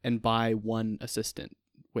contract and buy 1 assistant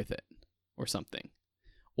with it or something.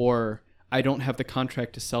 Or I don't have the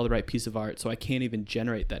contract to sell the right piece of art, so I can't even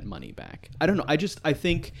generate that money back. I don't know. I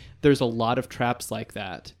think there's a lot of traps like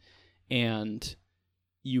that, and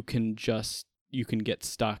you can get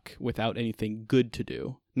stuck without anything good to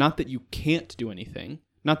do. Not that you can't do anything,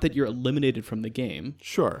 not that you're eliminated from the game.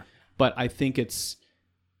 Sure. But I think it's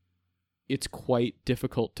quite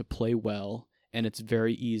difficult to play well, and it's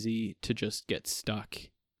very easy to just get stuck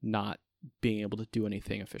not being able to do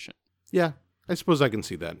anything efficient. Yeah, I suppose I can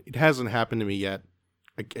see that. It hasn't happened to me yet,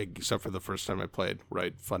 except for the first time I played, where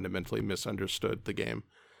I fundamentally misunderstood the game.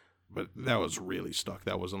 But that was really stuck.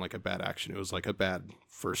 That wasn't like a bad action. It was like a bad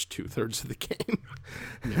first 2/3 of the game.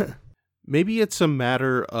 Yeah. Maybe it's a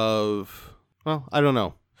matter of, well, I don't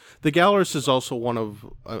know. The Gallerist is also one of,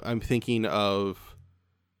 I'm thinking of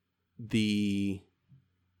the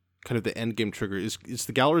kind of the end game trigger. Is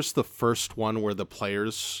the Gallerist the first one where the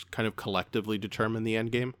players kind of collectively determine the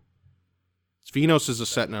end game? Venos is a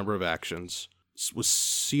set number of actions. Was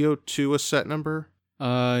CO2 a set number?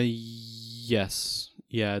 Yes.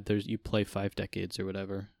 Yeah, you play 5 decades or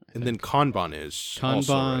whatever. And then Kanban is Kanban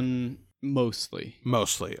also, right?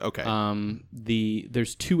 Mostly. Okay.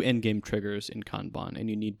 There's 2 endgame triggers in Kanban,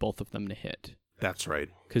 and you need both of them to hit. That's right.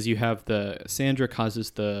 Because you have Sandra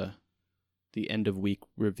causes the end of week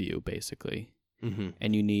review, basically.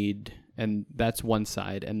 Mm-hmm. And that's one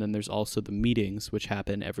side. And then there's also the meetings, which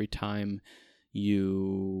happen every time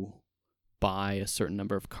you buy a certain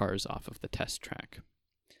number of cars off of the test track.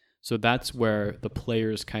 So that's where the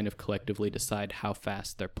players kind of collectively decide how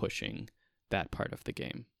fast they're pushing that part of the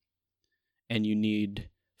game. And you need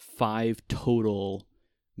 5 total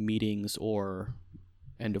meetings or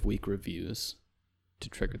end of week reviews to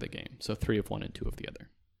trigger the game. So 3 of one and 2 of the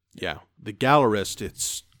other. Yeah. The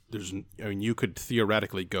Gallerist, you could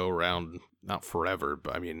theoretically go around, not forever,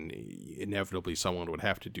 but I mean, inevitably someone would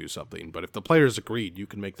have to do something. But if the players agreed, you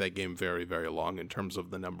can make that game very, very long in terms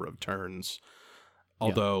of the number of turns.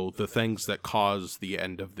 Although the things that cause the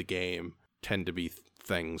end of the game tend to be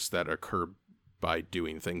things that occur by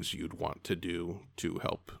doing things you'd want to do to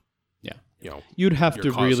help Yeah. Your costs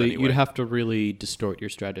anyway. you'd have to really distort your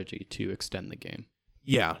strategy to extend the game.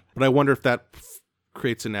 Yeah, but I wonder if that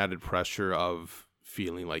creates an added pressure of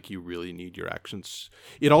feeling like you really need your actions.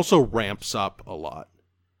 It also ramps up a lot.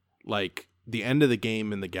 Like, the end of the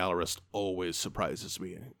game in the Gallerist always surprises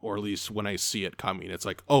me, or at least when I see it coming, it's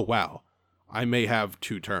like, oh wow, I may have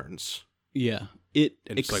 2 turns. Yeah,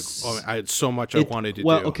 It's like, oh, I had so much I wanted to do.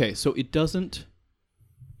 Well, okay, so it doesn't.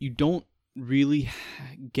 You don't really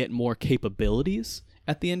get more capabilities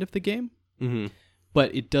at the end of the game,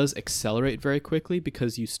 but it does accelerate very quickly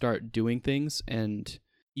because you start doing things and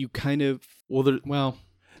you kind of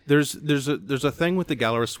there's a thing with the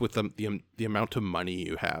Gallerist with the amount of money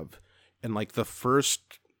you have, and like the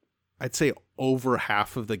first, I'd say over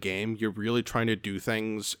half of the game, you're really trying to do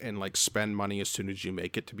things and like spend money as soon as you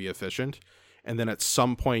make it to be efficient. And then at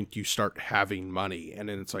some point you start having money, and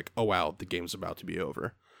then it's like, oh wow, the game's about to be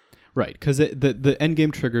over. Right, because the end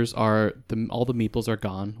game triggers are all the meeples are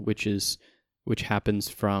gone, which happens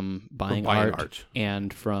from buying art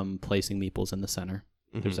and from placing meeples in the center.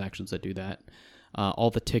 There's actions that do that.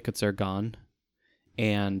 All the tickets are gone,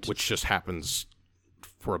 and which just happens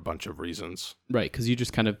for a bunch of reasons. Right, because you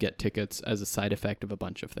just kind of get tickets as a side effect of a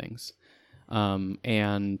bunch of things.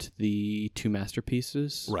 And the 2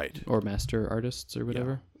 masterpieces, right, or master artists or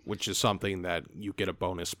whatever, which is something that you get a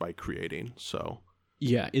bonus by creating. So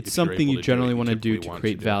yeah, it's something you generally want to do to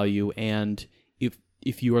create value, and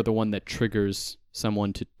if you are the one that triggers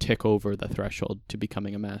someone to tick over the threshold to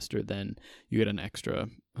becoming a master, then you get an extra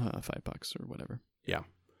 $5 or whatever. Yeah,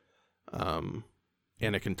 and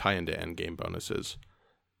it can tie into end game bonuses.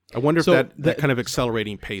 I wonder if that kind of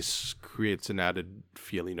accelerating pace creates an added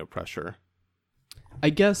feeling of pressure. I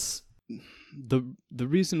guess the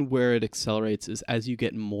reason where it accelerates is as you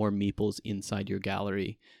get more meeples inside your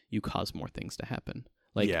gallery, you cause more things to happen.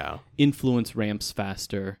 Like influence ramps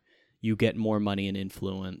faster, you get more money in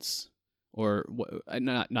influence, or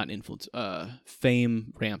not influence.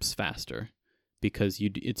 Fame ramps faster because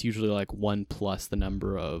it's usually like 1 plus the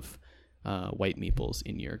number of white meeples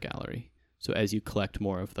in your gallery. So as you collect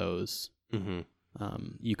more of those,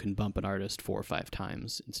 you can bump an artist 4 or 5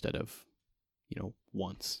 times instead of,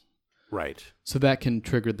 once. Right. So that can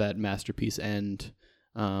trigger that masterpiece end.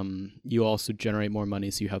 You also generate more money,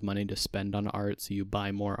 so you have money to spend on art, so you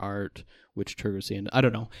buy more art, which triggers the end. I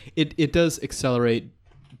don't know. It does accelerate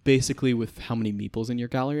basically with how many meeples in your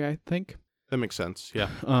gallery, I think. That makes sense, yeah.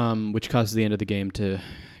 Which causes the end of the game to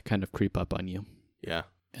kind of creep up on you. Yeah.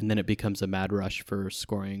 And then it becomes a mad rush for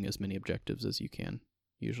scoring as many objectives as you can,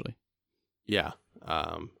 usually. Yeah.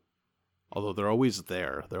 Although they're always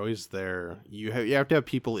there. They're always there. You have to have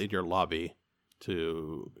people in your lobby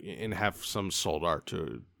and have some sold art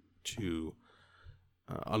to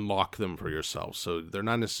unlock them for yourself. So they're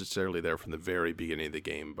not necessarily there from the very beginning of the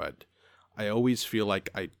game, but I always feel like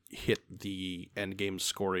I hit the end game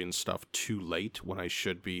scoring stuff too late when I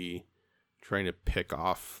should be trying to pick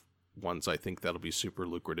off ones I think that'll be super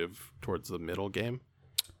lucrative towards the middle game.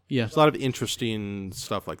 Yeah. There's a lot of interesting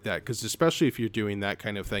stuff like that, because especially if you're doing that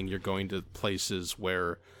kind of thing, you're going to places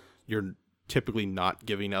where you're typically not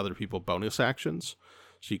giving other people bonus actions.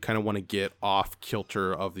 So you kind of want to get off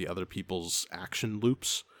kilter of the other people's action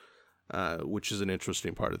loops, which is an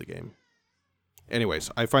interesting part of the game.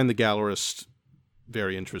 Anyways, I find the Gallerist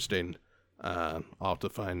very interesting. I'll have to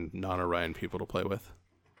find non-Orion people to play with.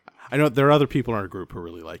 I know there are other people in our group who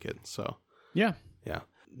really like it. So yeah.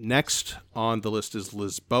 Next on the list is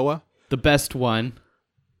Lisboa. The best one.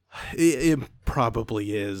 It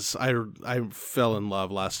probably is. I fell in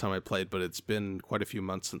love last time I played, but it's been quite a few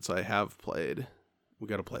months since I have played. We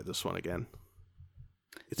got to play this one again.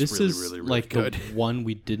 It's really like good. The one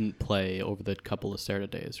we didn't play over the couple of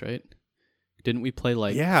Saturdays, right? Didn't we play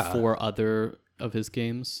 4 other of his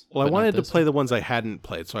games? Well, I wanted to play the ones I hadn't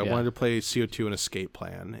played, so I wanted to play CO2 and Escape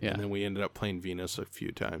Plan, and then we ended up playing Venus a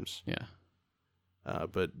few times. Yeah.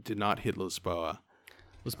 But did not hit Lisboa.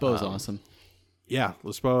 Lisboa's awesome. Yeah,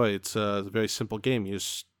 Lisboa, it's a very simple game. You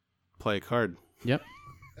just play a card. Yep.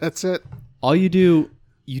 That's it. All you do,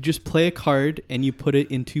 you just play a card and you put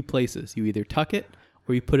it in 2 places. You either tuck it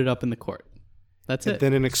or you put it up in the court. That's it. And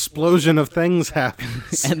then an explosion of things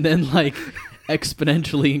happens. And then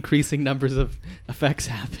exponentially increasing numbers of effects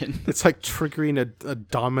happen. It's like triggering a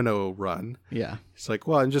domino run. Yeah. It's like,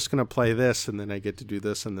 well, I'm just going to play this, and then I get to do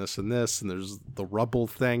this and this and this, and there's the rubble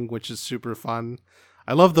thing, which is super fun.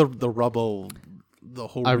 I love the rubble, the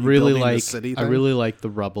whole the city thing. I really like the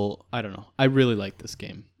rubble. I don't know. I really like this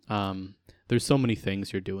game. There's so many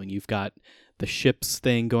things you're doing. You've got the ships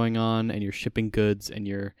thing going on, and you're shipping goods, and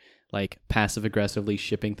you're passive aggressively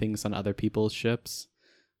shipping things on other people's ships,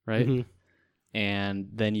 right? Mm-hmm. and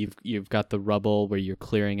then you've got the rubble where you're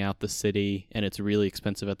clearing out the city, and it's really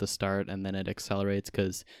expensive at the start, and then it accelerates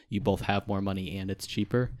because you both have more money and it's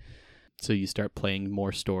cheaper. So you start playing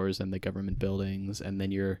more stores and the government buildings, and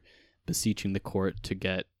then you're beseeching the court to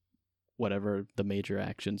get whatever the major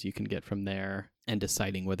actions you can get from there, and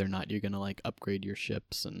deciding whether or not you're going to like upgrade your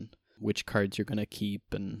ships and which cards you're going to keep,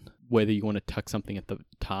 and whether you want to tuck something at the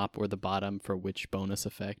top or the bottom for which bonus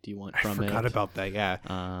effect you want from it. I forgot about that, yeah.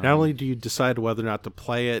 Not only do you decide whether or not to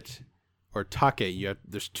play it or tuck it,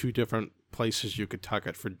 there's two different places you could tuck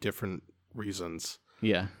it for different reasons.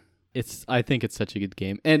 Yeah. I think it's such a good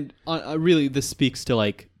game. And really, this speaks to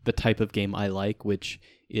like the type of game I like, which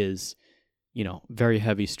is, very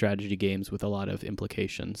heavy strategy games with a lot of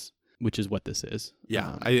implications, which is what this is.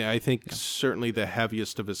 Yeah, I think certainly the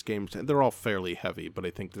heaviest of his games, and they're all fairly heavy, but I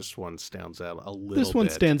think this one stands out a little bit. This one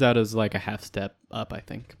stands out as like a half step up, I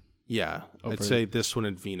think. Yeah, I'd say this one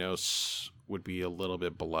and Venus would be a little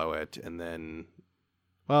bit below it, and then,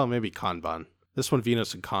 well, maybe Kanban. This one,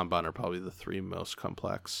 Venus, and Kanban are probably the three most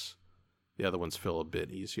complex. The other ones feel a bit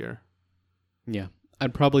easier. Yeah,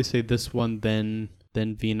 I'd probably say this one, then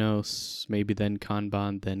Venus, maybe then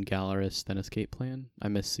Kanban, then Galaris, then Escape Plan. I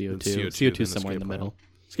miss CO2. CO2 somewhere in the middle.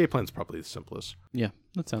 Escape Plan's probably the simplest. Yeah,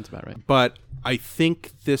 that sounds about right. But I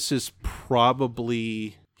think this is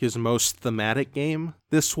probably his most thematic game.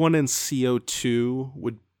 This one and CO2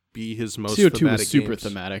 would be his most CO2 thematic was super games.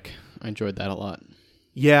 thematic. I enjoyed that a lot.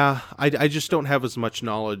 Yeah, I just don't have as much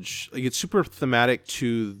knowledge. Like, it's super thematic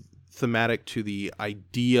to the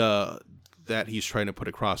idea that he's trying to put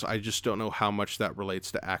across. I just don't know how much that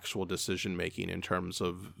relates to actual decision making in terms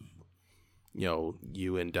of,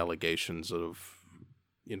 UN delegations of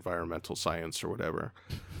environmental science or whatever.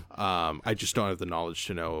 I just don't have the knowledge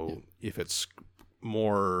to know if it's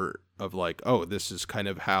more of like, oh, this is kind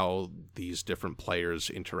of how these different players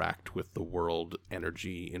interact with the world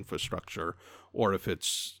energy infrastructure, or if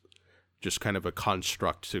it's just kind of a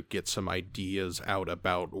construct to get some ideas out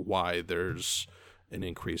about why there's an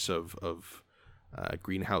increase of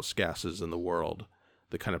greenhouse gases in the world,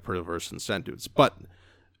 the kind of perverse incentives. But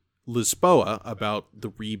Lisboa, about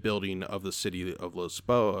the rebuilding of the city of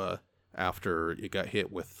Lisboa after it got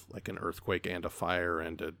hit with like an earthquake and a fire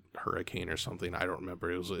and a hurricane or something. I don't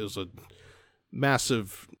remember. It was a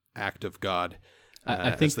massive act of God.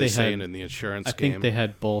 I think as they say in the insurance game. I think they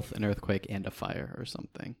had both an earthquake and a fire or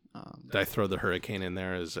something. Did I throw the hurricane in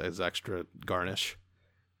there as extra garnish?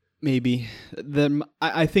 Maybe.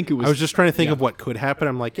 I think it was... I was just trying to think of what could happen.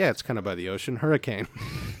 I'm like, yeah, it's kind of by the ocean. Hurricane.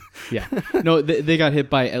 Yeah. No, they got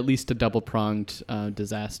hit by at least a double-pronged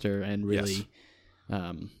disaster, and really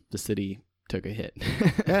the city took a hit.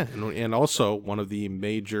 Yeah, and also one of the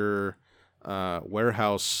major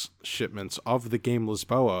warehouse shipments of the game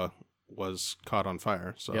Lisboa was caught on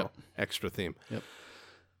fire. So extra theme. Yep.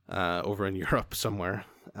 Over in Europe somewhere.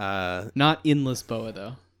 Not in Lisboa,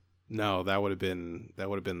 though. No, that would have been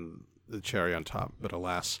the cherry on top, but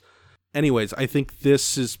alas. Anyways, I think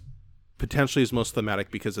this is potentially his most thematic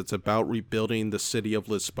because it's about rebuilding the city of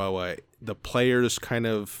Lisboa. The players kind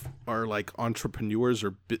of are like entrepreneurs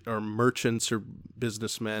or merchants or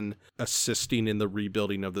businessmen assisting in the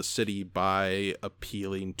rebuilding of the city by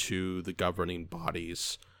appealing to the governing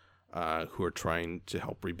bodies who are trying to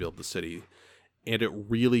help rebuild the city. And it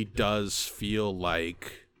really does feel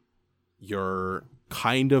like you're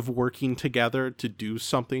kind of working together to do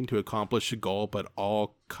something to accomplish a goal, but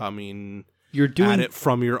all coming at it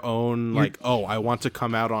from your own, like, oh, I want to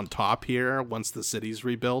come out on top here once the city's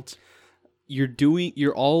rebuilt.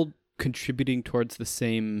 You're all contributing towards the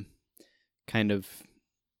same kind of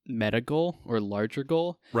meta goal or larger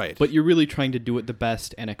goal. Right. But you're really trying to do it the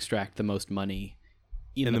best and extract the most money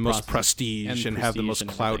and the most prestige and have the most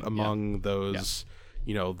clout among those...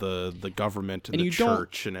 the government and the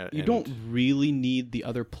church. You don't really need the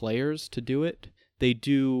other players to do it. They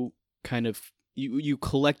do kind of... You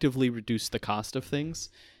collectively reduce the cost of things,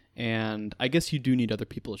 and I guess you do need other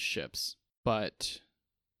people's ships, but...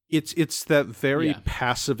 It's that very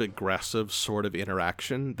passive-aggressive sort of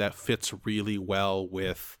interaction that fits really well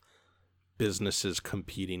with businesses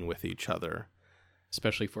competing with each other.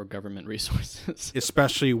 Especially for government resources.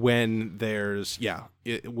 Especially when there's,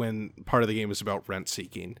 when part of the game is about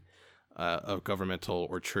rent-seeking of governmental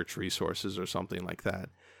or church resources or something like that.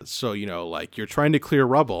 So, like you're trying to clear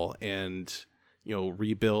rubble and,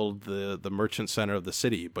 rebuild the merchant center of the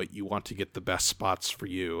city, but you want to get the best spots for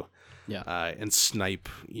you. Yeah. And snipe,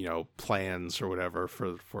 plans or whatever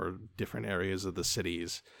for different areas of the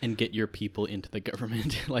cities. And get your people into the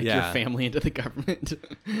government, your family into the government.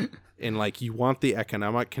 And you want the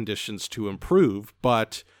economic conditions to improve,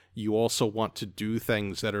 but you also want to do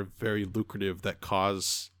things that are very lucrative that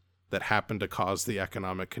happen to cause the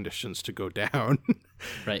economic conditions to go down.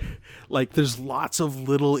 Right. Like there's lots of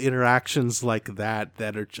little interactions like that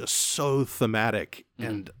are just so thematic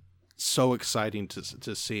and so exciting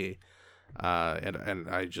to see. And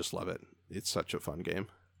I just love it. It's such a fun game.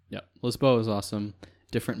 Yeah. Lisboa is awesome.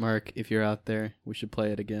 Different Mark, if you're out there, we should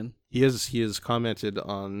play it again. He has commented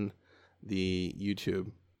on the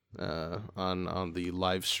YouTube on the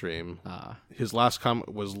live stream. His last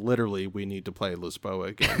comment was literally, "We need to play Lisboa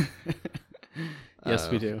again." Yes,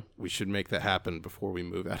 we do. We should make that happen before we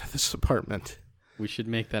move out of this apartment. We should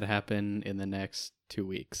make that happen in the next 2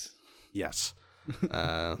 weeks. Yes.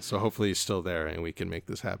 So hopefully he's still there and we can make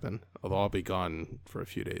this happen. Although I'll be gone for a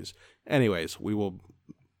few days. Anyways, we will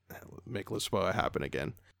make Lisboa happen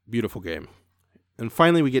again. Beautiful game. And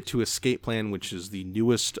finally we get to Escape Plan, which is the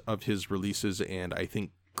newest of his releases and I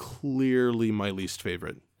think clearly my least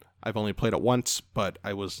favorite. I've only played it once, but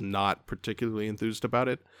I was not particularly enthused about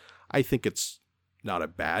it. I think it's not a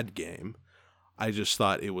bad game. I just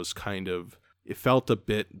thought it was it felt a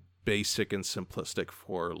bit basic and simplistic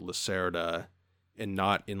for Lacerda, and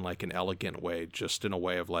not in like an elegant way, just in a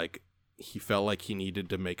way of like, he felt like he needed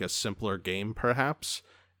to make a simpler game perhaps,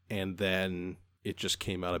 and then it just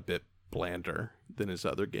came out a bit blander than his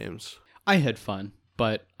other games. I had fun,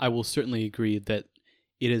 but I will certainly agree that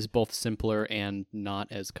it is both simpler and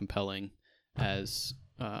not as compelling as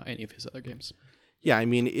any of his other games. Yeah, I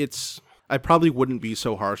mean, I probably wouldn't be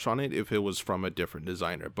so harsh on it if it was from a different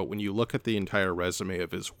designer, but when you look at the entire resume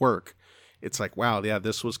of his work, it's like, wow, yeah,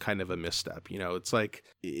 this was kind of a misstep. You know, it's like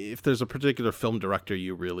if there's a particular film director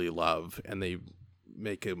you really love and they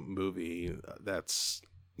make a movie that's,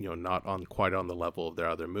 you know, not quite on the level of their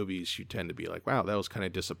other movies, you tend to be like, wow, that was kind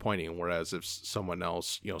of disappointing. Whereas if someone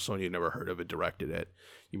else, you know, someone you never heard of it directed it,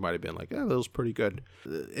 you might have been like, oh, that was pretty good.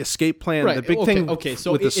 Escape Plan, right. The big thing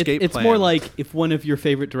so with Escape it's Plan... more like if one of your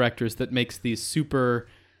favorite directors that makes these super,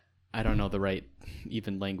 I don't know the right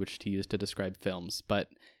even language to use to describe films, but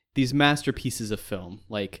these masterpieces of film,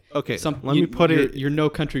 like let me put it... Your No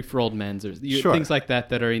Country for Old Men, Sure. Things like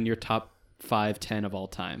that are in your top 5, 10 of all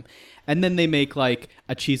time. And then they make like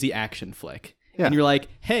a cheesy action flick. Yeah. And you're like,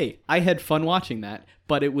 hey, I had fun watching that,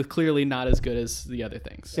 but it was clearly not as good as the other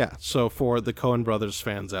things. Yeah, so for the Coen Brothers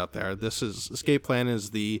fans out there, Escape Plan is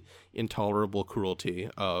the intolerable cruelty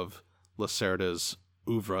of Lacerda's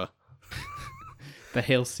oeuvre. The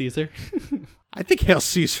Hail Caesar? I think Hail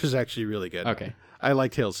Caesar is actually really good. Okay. I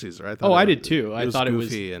liked Hail Caesar. I did too. I thought it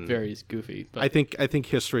was and very goofy. But... I think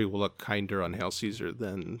history will look kinder on Hail Caesar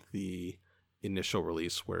than the initial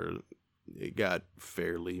release where it got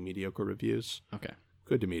fairly mediocre reviews. Okay.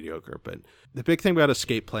 Good to mediocre. But the big thing about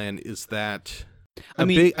Escape Plan is that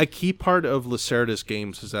a key part of Lacerda's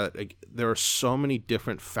games is that there are so many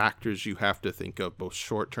different factors you have to think of, both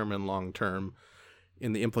short-term and long-term,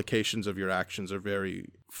 and the implications of your actions are very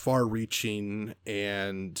far-reaching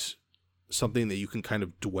and something that you can kind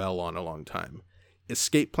of dwell on a long time.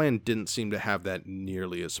 Escape Plan didn't seem to have that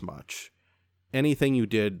nearly as much. Anything you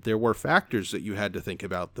did, there were factors that you had to think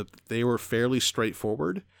about, that they were fairly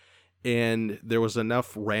straightforward, and there was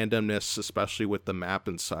enough randomness, especially with the map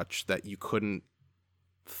and such, that you couldn't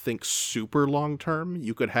think super long term.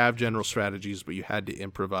 You could have general strategies, but you had to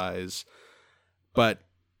improvise. But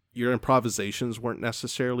your improvisations weren't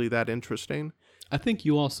necessarily that interesting. I think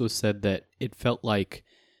you also said that it felt like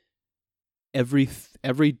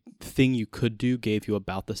everything you could do gave you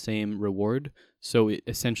about the same reward. So it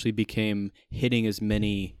essentially became hitting as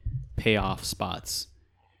many payoff spots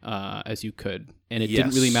as you could. And it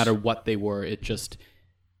didn't really matter what they were. It just,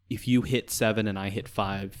 if you hit 7 and I hit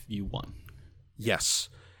 5, you won. Yes.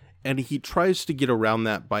 And he tries to get around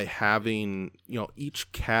that by having,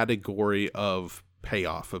 each category of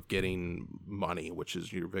payoff of getting money, which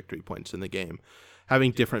is your victory points in the game,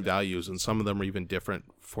 having different values, and some of them are even different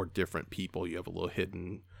for different people. You have a little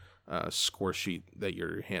hidden score sheet that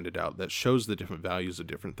you're handed out that shows the different values of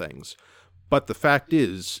different things. But the fact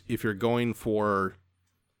is, if you're going for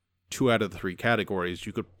 2 out of the 3 categories,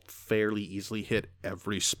 you could fairly easily hit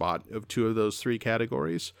every spot of 2 of those 3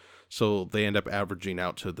 categories. So they end up averaging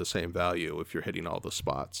out to the same value if you're hitting all the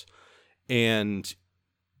spots. And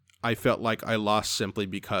I felt like I lost simply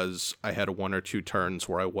because I had 1 or 2 turns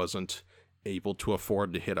where I wasn't able to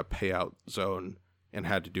afford to hit a payout zone and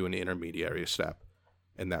had to do an intermediary step.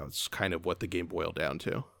 And that was kind of what the game boiled down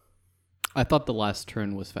to. I thought the last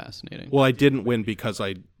turn was fascinating. Well, I didn't win because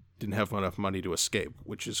I didn't have enough money to escape,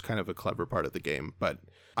 which is kind of a clever part of the game. But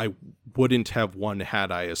I wouldn't have won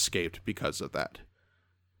had I escaped because of that.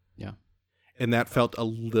 Yeah. And that felt a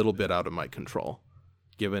little bit out of my control.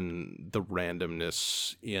 given the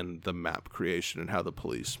randomness in the map creation and how the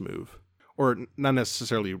police move. Or not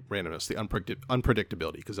necessarily randomness, the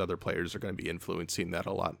unpredictability, because other players are going to be influencing that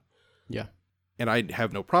a lot. Yeah. And I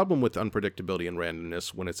have no problem with unpredictability and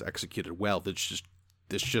randomness when it's executed well. This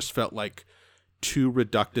just felt like too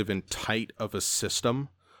reductive and tight of a system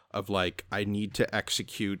of like, I need to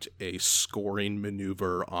execute a scoring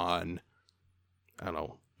maneuver on, I don't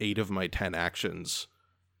know, 8 of my 10 actions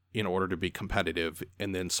in order to be competitive,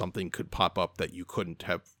 and then something could pop up that you couldn't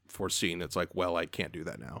have foreseen. It's like, well, I can't do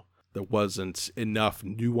that now. There wasn't enough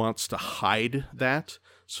nuance to hide that,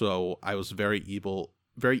 so I was very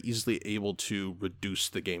easily able to reduce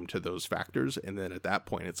the game to those factors, and then at that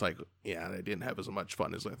point, it's like, yeah, I didn't have as much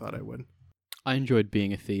fun as I thought I would. I enjoyed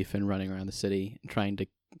being a thief and running around the city, trying to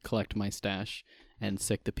collect my stash and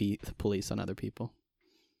sick the police on other people.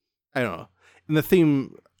 I don't know. And the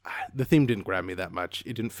theme didn't grab me that much.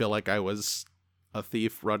 It didn't feel like I was a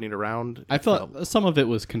thief running around. I felt some of it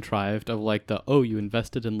was contrived, of like you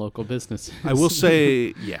invested in local businesses. I will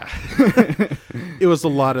say, yeah. It was a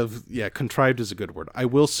lot of, contrived is a good word. I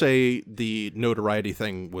will say the notoriety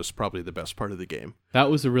thing was probably the best part of the game. That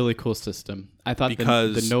was a really cool system. I thought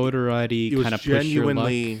the notoriety kind of push your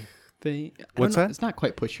luck thing. What's that? It's not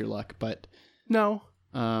quite push your luck, but no.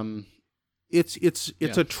 It's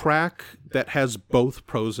a track that has both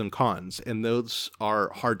pros and cons, and those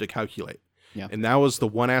are hard to calculate. Yeah. And that was the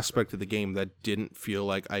one aspect of the game that didn't feel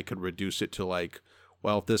like I could reduce it to like,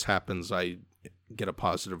 well, if this happens, I get a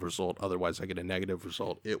positive result. Otherwise, I get a negative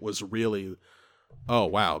result. It was really, oh,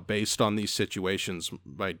 wow, based on these situations,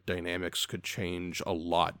 my dynamics could change a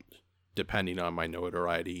lot depending on my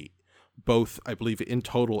notoriety, both, I believe, in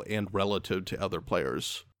total and relative to other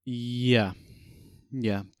players. Yeah.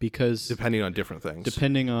 Yeah, because depending on different things.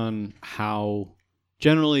 Depending on how,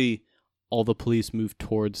 generally, all the police move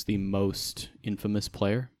towards the most infamous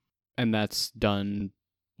player, and that's done,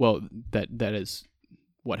 well, that is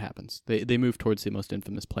what happens. They move towards the most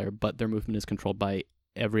infamous player, but their movement is controlled by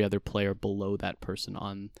every other player below that person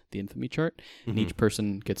on the infamy chart, mm-hmm. and each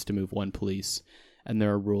person gets to move one police, and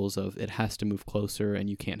there are rules of it has to move closer, and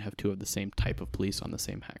you can't have 2 of the same type of police on the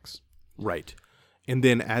same hex. Right. And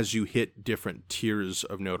then as you hit different tiers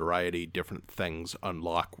of notoriety, different things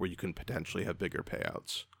unlock where you can potentially have bigger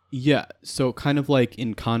payouts. Yeah, so kind of like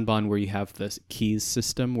in Kanban where you have this keys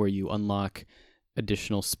system where you unlock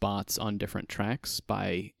additional spots on different tracks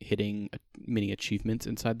by hitting mini achievements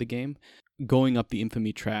inside the game. Going up the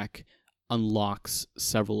infamy track unlocks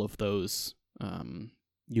several of those.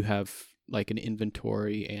 You have like an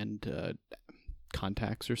inventory and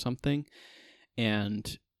contacts or something,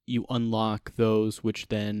 and you unlock those, which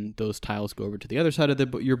then those tiles go over to the other side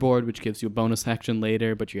of your board, which gives you a bonus action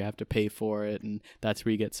later, but you have to pay for it, and that's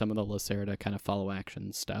where you get some of the Lacerda kind of follow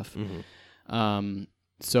action stuff. Mm-hmm.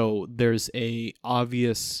 So there's a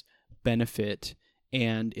obvious benefit,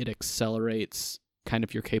 and it accelerates kind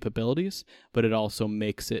of your capabilities, but it also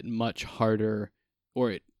makes it much harder,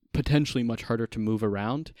 or it potentially much harder to move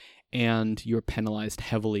around, and you're penalized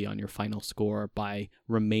heavily on your final score by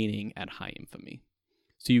remaining at high infamy.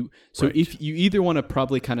 So right. If you either want to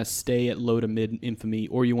probably kind of stay at low to mid infamy,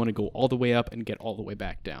 or you want to go all the way up and get all the way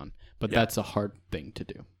back down. But that's a hard thing to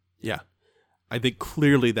do. Yeah. I think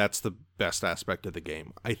clearly that's the best aspect of the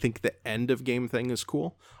game. I think the end of game thing is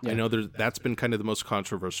cool. Yeah. I know that's been kind of the most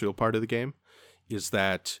controversial part of the game, is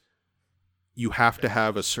that you have to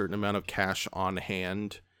have a certain amount of cash on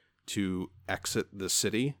hand to exit the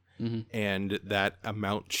city, mm-hmm. and that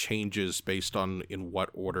amount changes based on in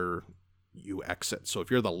what order you exit. So if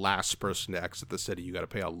you're the last person to exit the city, you got to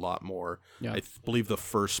pay a lot more. Yeah. I believe the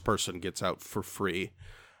first person gets out for free.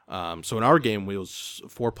 So in our game, it was a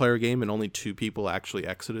 4-player game and only 2 people actually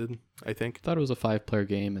exited, I think. I thought it was a 5-player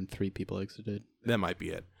game and 3 people exited. That might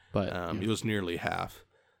be it. But It was nearly half.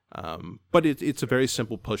 But it's a very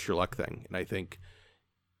simple push your luck thing. And I think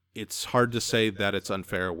it's hard to say that it's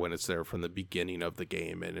unfair when it's there from the beginning of the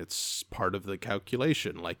game and it's part of the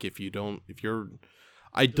calculation. Like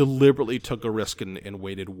I deliberately took a risk and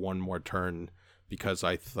waited one more turn because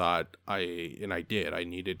I thought I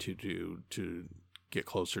needed to get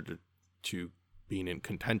closer to being in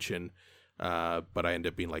contention, but I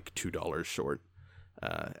ended up being like $2 short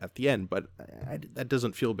at the end. But that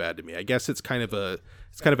doesn't feel bad to me. I guess it's kind of a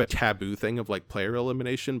taboo thing of like player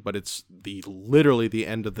elimination, but it's literally the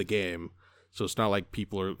end of the game. So it's not like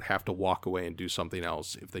people have to walk away and do something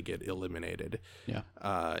else if they get eliminated. Yeah.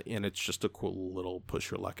 And it's just a cool little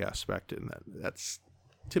push your luck aspect, and that's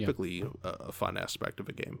typically a fun aspect of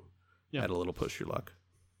a game. Yeah. Add a little push your luck.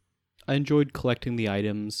 I enjoyed collecting the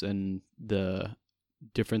items and the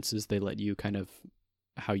differences they let you kind of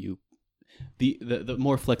how you the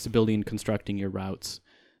more flexibility in constructing your routes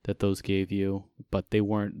that those gave you, but they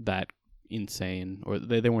weren't that insane, or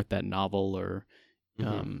they weren't that novel or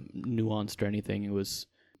nuanced or anything.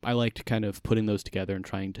 I liked kind of putting those together and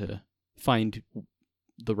trying to find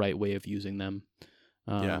the right way of using them.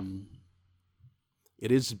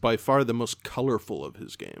 It is by far the most colorful of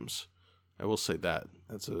his games. I will say that.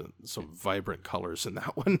 That's some vibrant colors in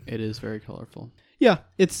that one. It is very colorful. Yeah,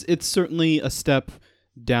 it's certainly a step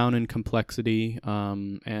down in complexity,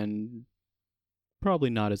 and probably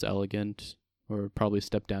not as elegant, or probably a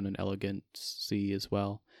step down in elegancy as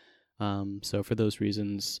well. So for those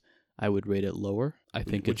reasons, I would rate it lower. I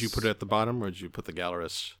think Would you put it at the bottom, or would you put the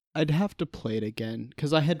Gallerist? I'd have to play it again,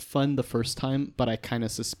 because I had fun the first time, but I kind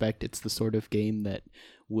of suspect it's the sort of game that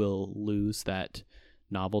will lose that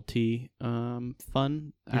novelty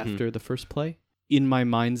fun after the first play. In my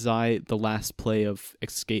mind's eye, the last play of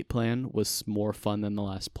Escape Plan was more fun than the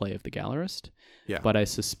last play of the Gallerist. Yeah. But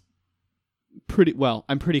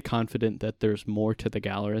I'm pretty confident that there's more to the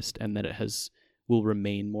Gallerist and that it will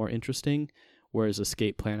remain more interesting, whereas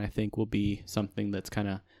Escape Plan, I think, will be something that's kind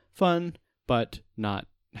of fun, but not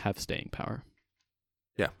have staying power.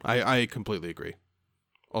 Yeah, I completely agree.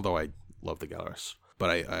 Although I love the Gallerist. But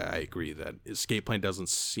I agree that Escape Plan doesn't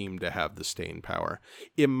seem to have the staying power.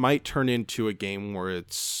 It might turn into a game where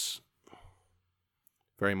it's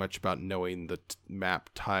very much about knowing the map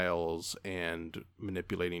tiles and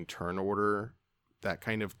manipulating turn order, that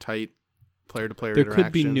kind of tight player-to-player interaction. There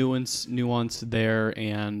could be nuance there,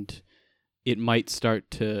 and it might start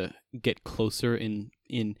to get closer in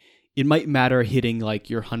it might matter hitting like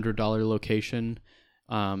your $100 location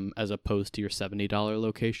as opposed to your $70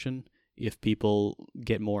 location if people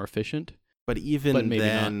get more efficient. But even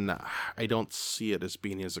then, not. I don't see it as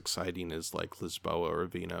being as exciting as like Lisboa or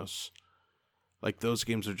Venus. Like those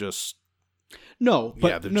games are just no.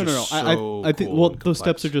 So I think cool those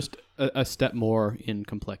steps are just a step more in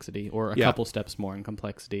complexity, or a couple steps more in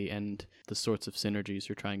complexity, and the sorts of synergies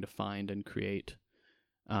you're trying to find and create.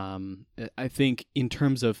 I think in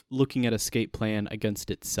terms of looking at Escape Plan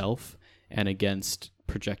against itself and against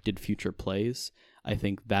projected future plays, I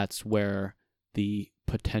think that's where the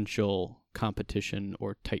potential competition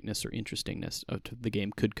or tightness or interestingness of the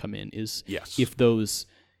game could come in. Is if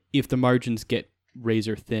the margins get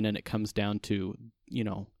razor thin and it comes down to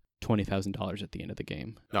 $20,000 at the end of the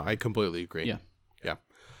game. No, I completely agree. Yeah.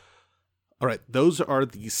 All right, those are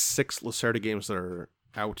the 6 Lacerda games that are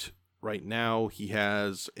out right now. He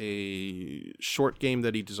has a short game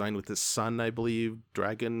that he designed with his son, I believe,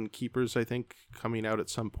 Dragon Keepers, I think, coming out at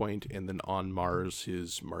some point, and then On Mars,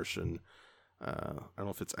 his Martian. I don't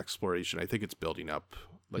know if it's exploration. I think it's building up.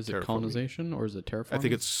 Like, is it colonization or is it terraforming? I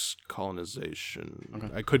think it's colonization. Okay.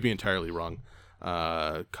 I could be entirely wrong.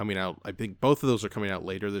 Coming out, I think both of those are coming out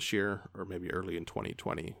later this year, or maybe early in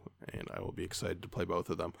 2020, and I will be excited to play both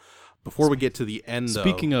of them. Before we get to the end,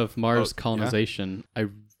 speaking of Mars colonization, I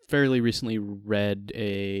fairly recently read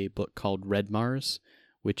a book called Red Mars,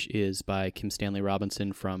 which is by Kim Stanley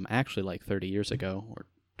Robinson from actually like 30 years ago, or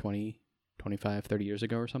 20, 25, 30 years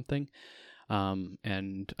ago or something.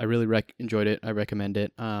 And I really enjoyed it. I recommend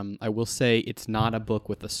it. I will say it's not a book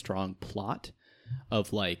with a strong plot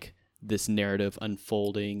of like this narrative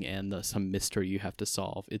unfolding and some mystery you have to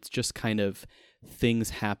solve. It's just kind of things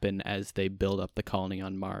happen as they build up the colony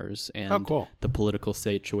on Mars, and the political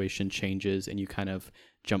situation changes, and you kind of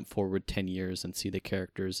jump forward 10 years and see the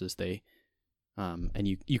characters as they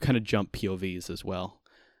and you kind of jump POVs as well.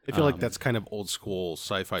 I feel like that's kind of old school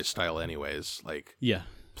sci-fi style anyways. Like,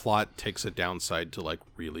 plot takes a downside to like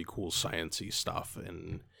really cool sciencey stuff,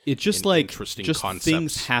 and it's just like interesting just concepts.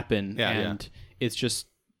 Things happen, and it's just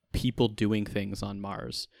people doing things on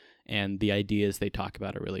Mars, and the ideas they talk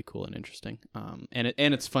about are really cool and interesting. And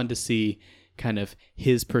it's fun to see kind of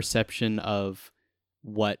his perception of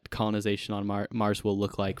what colonization on Mars will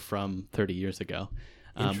look like from 30 years ago,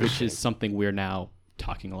 which is something we're now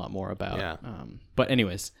talking a lot more about. Yeah. But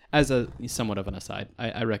anyways, as a somewhat of an aside,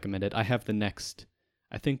 I recommend it. I have the next.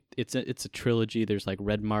 I think it's a trilogy. There's like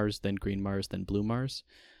Red Mars, then Green Mars, then Blue Mars.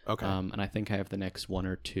 Okay. And I think I have the next 1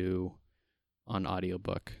 or 2 on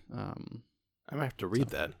audiobook. I might have to read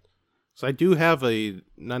that. So I do have a,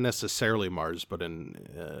 not necessarily Mars, but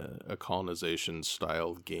a colonization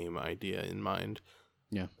style game idea in mind.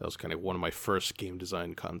 Yeah. That was kind of one of my first game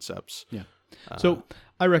design concepts. Yeah. So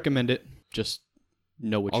I recommend it. Just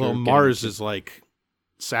know what you're getting into. Although Mars is like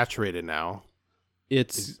saturated now.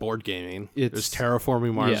 It's board gaming. There's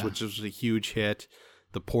Terraforming Mars, which is a huge hit.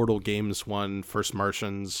 The Portal Games one, First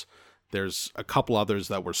Martians. There's a couple others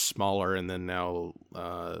that were smaller, and then now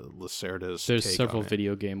Lacerda's. There's several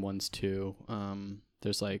video game ones too.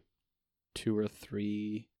 There's like 2 or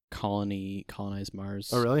 3 colonize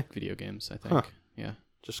Mars Oh, really? video games, I think. Huh. Yeah.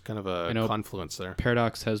 Just kind of a I know confluence there.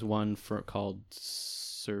 Paradox has one called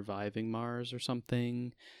Surviving Mars or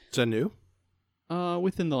something. Is that new?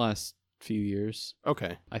 Within the last few years.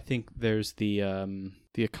 Okay. I think there's the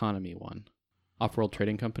economy one. Off-World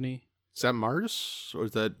Trading Company. Is that Mars or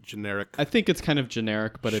is that generic? I think it's kind of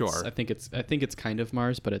generic, but Sure. I think it's kind of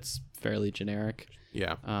Mars, but it's fairly generic.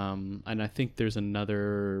 Yeah. And I think there's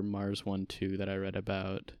another Mars one too that I read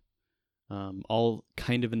about. All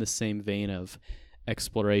kind of in the same vein of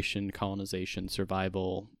exploration, colonization,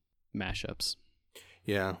 survival mashups.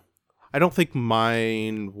 Yeah. I don't think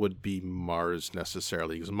mine would be Mars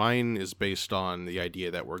necessarily, because mine is based on the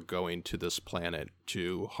idea that we're going to this planet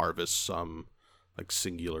to harvest some like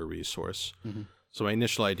singular resource. Mhm. So my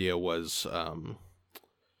initial idea was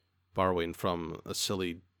borrowing from a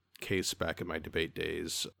silly case back in my debate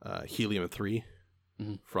days, helium-3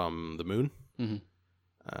 Mhm. from the moon. Mhm.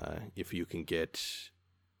 If you can get,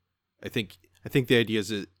 I think the idea is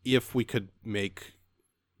that if we could make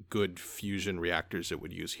good fusion reactors, it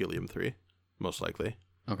would use helium-3 most likely.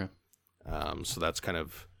 Okay. So that's kind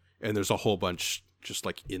of, and there's a whole bunch just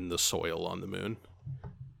like in the soil on the moon.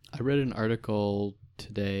 I read an article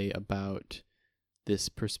today about this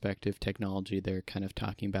perspective technology they're kind of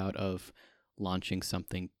talking about of launching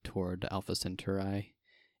something toward Alpha Centauri,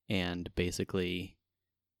 and basically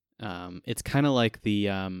it's kind of like the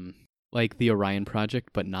Orion project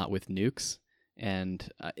but not with nukes.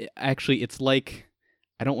 And actually it's like,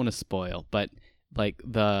 I don't want to spoil, but like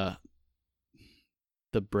the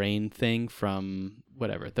brain thing from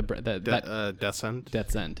whatever Death's End.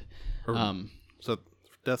 Death's End. Or, so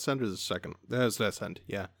Death's End is the second. That was Death's End.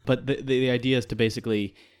 Yeah. But the idea is to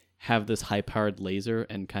basically have this high-powered laser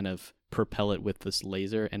and kind of propel it with this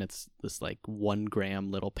laser, and it's this like 1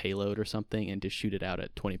 gram little payload or something, and to shoot it out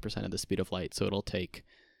at 20% of the speed of light. So it'll take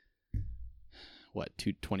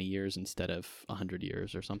 20 years instead of 100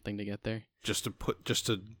 years or something to get there. Just to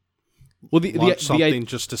Well, something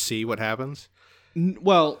just to see what happens.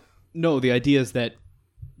 Well, no, the idea is that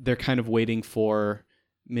they're kind of waiting for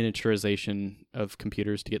miniaturization of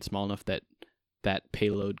computers to get small enough that that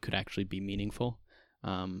payload could actually be meaningful.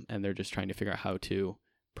 And they're just trying to figure out how to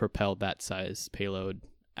propel that size payload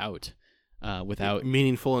out without...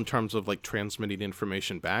 Meaningful in terms of like transmitting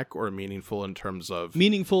information back, or meaningful in terms of...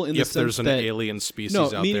 Meaningful in the sense if there's an alien species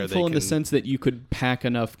out there, they meaningful in can... the sense that you could pack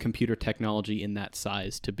enough computer technology in that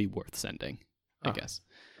size to be worth sending, I guess.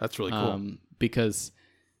 That's really cool. Because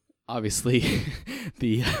obviously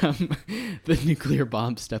the nuclear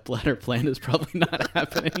bomb stepladder plan is probably not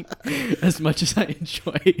happening as much as I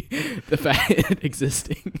enjoy the fact it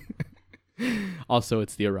existing. Also,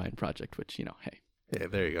 it's the Orion project, which, hey. Yeah,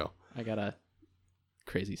 there you go. I got a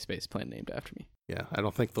crazy space plane named after me. Yeah, I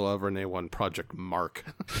don't think they'll ever name one Project Mark.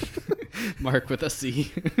 Mark with a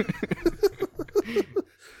C.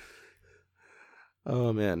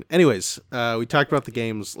 Oh, man. Anyways, we talked about the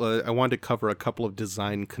games. I wanted to cover a couple of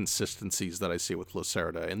design consistencies that I see with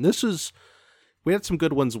Lacerda. And we had some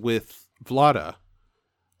good ones with Vlada.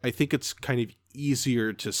 I think it's kind of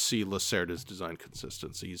easier to see Lacerda's design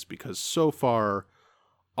consistencies because so far,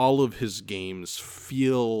 all of his games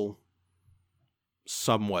feel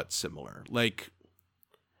somewhat similar. Like,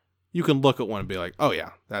 you can look at one and be like, oh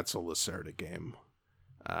yeah, that's a Lacerda game.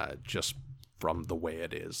 Just from the way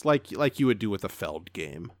it is, like you would do with a Feld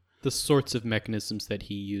game. The sorts of mechanisms that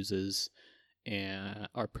he uses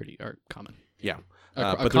are common. Yeah,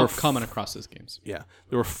 but they're common across his games. Yeah,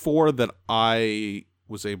 there were 4 that I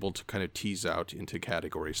was able to kind of tease out into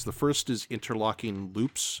categories. The first is interlocking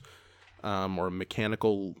loops, or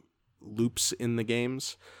mechanical loops in the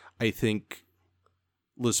games. I think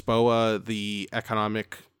Lisboa, the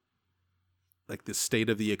economic, like the state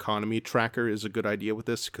of the economy tracker, is a good idea with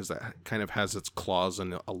this because that kind of has its claws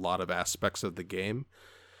in a lot of aspects of the game,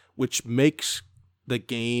 which makes the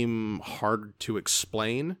game hard to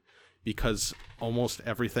explain because almost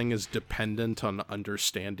everything is dependent on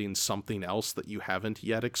understanding something else that you haven't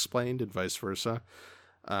yet explained and vice versa.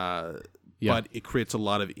 But it creates a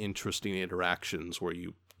lot of interesting interactions where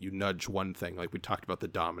you nudge one thing, like we talked about the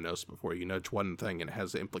dominoes before, you nudge one thing and it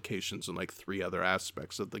has implications in like 3 other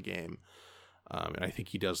aspects of the game. And I think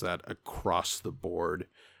he does that across the board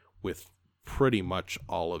with pretty much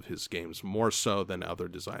all of his games, more so than other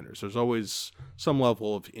designers. There's always some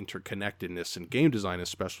level of interconnectedness in game design,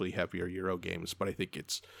 especially heavier Euro games, but I think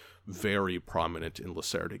it's very prominent in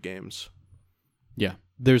Lacerda games. Yeah,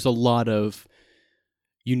 there's a lot of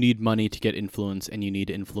you need money to get influence, and you need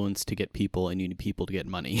influence to get people, and you need people to get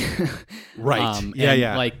money. Right.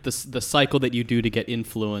 Yeah. Like the cycle that you do to get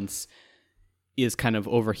influence is kind of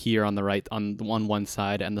over here on the right on one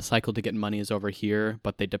side, and the cycle to get money is over here,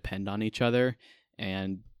 but they depend on each other,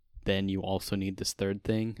 and then you also need this third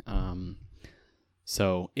thing.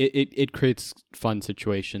 So it creates fun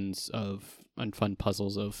situations and fun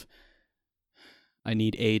puzzles of I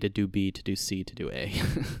need A to do B to do C to do A.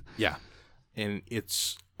 Yeah, and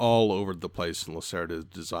it's all over the place in Lacerda's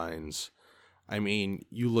designs. I mean,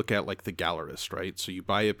 you look at like the gallerist, right? So you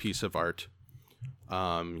buy a piece of art.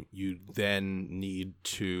 You then need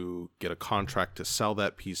to get a contract to sell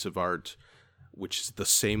that piece of art, which is the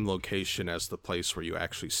same location as the place where you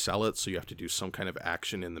actually sell it. So you have to do some kind of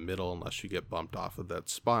action in the middle unless you get bumped off of that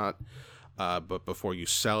spot. But before you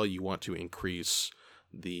sell, you want to increase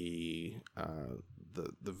the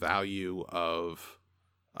value of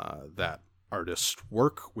that artist's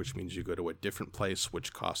work, which means you go to a different place,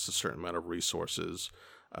 which costs a certain amount of resources,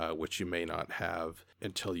 which you may not have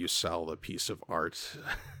until you sell the piece of art.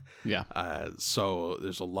 Yeah. So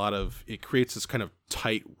there's a lot of, it creates this kind of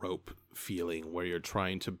tightrope feeling where you're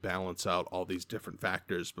trying to balance out all these different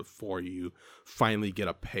factors before you finally get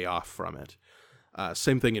a payoff from it.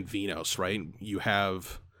 Same thing in Vinhos, right? You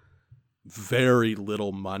have very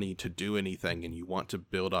little money to do anything, and you want to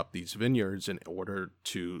build up these vineyards in order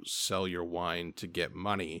to sell your wine to get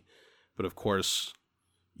money. But of course,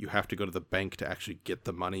 you have to go to the bank to actually get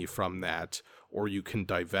the money from that, or you can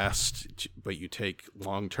divest, but you take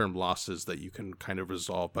long-term losses that you can kind of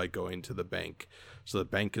resolve by going to the bank. So the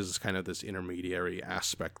bank is kind of this intermediary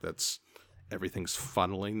aspect that's everything's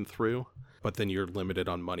funneling through, but then you're limited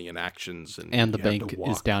on money and actions. And the bank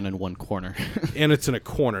is down in one corner. And it's in a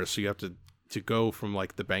corner, so you have to go from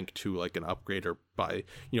like the bank to like an upgrade or buy,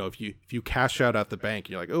 if you cash out at the bank,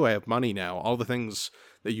 you're like, oh, I have money now. All the things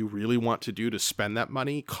that you really want to do to spend that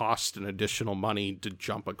money cost an additional money to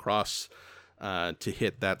jump across to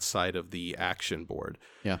hit that side of the action board.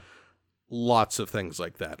 Yeah. Lots of things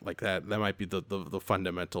like that. That might be the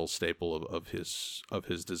fundamental staple of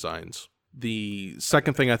his designs. The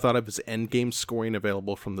second thing I thought of is endgame scoring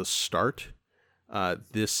available from the start.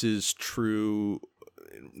 This is true,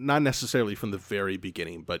 not necessarily from the very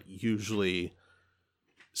beginning, but usually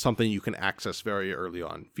something you can access very early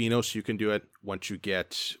on. Vinhos, you can do it once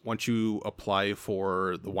you apply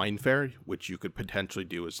for the wine fair, which you could potentially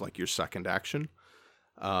do as like your second action.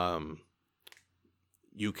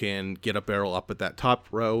 You can get a barrel up at that top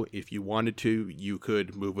row. If you wanted to, you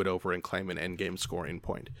could move it over and claim an endgame scoring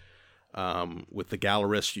point. With the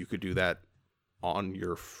gallerist, you could do that on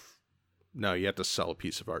your... No, you have to sell a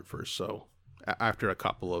piece of art first, so after a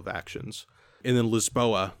couple of actions. And then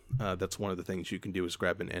Lisboa, that's one of the things you can do is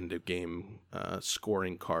grab an end-of-game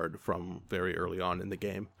scoring card from very early on in the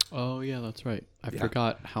game. Oh, yeah, that's right. I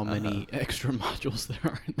forgot how many extra modules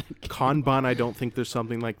there are in that game. Kanban, I don't think there's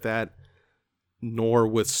something like that, nor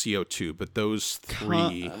with CO2, but those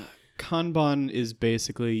three... Kanban is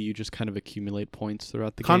basically you just kind of accumulate points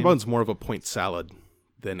throughout the game. Kanban's more of a point salad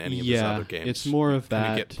than any of his other games. It's more of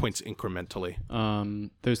that. You get points incrementally.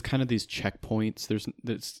 There's kind of these checkpoints.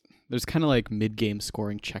 There's kind of like mid-game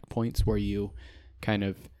scoring checkpoints where you kind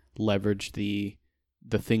of leverage the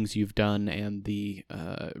things you've done and the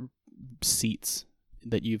seats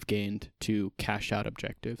that you've gained to cash out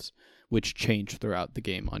objectives, which change throughout the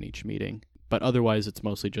game on each meeting. But otherwise, it's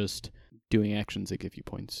mostly just doing actions that give you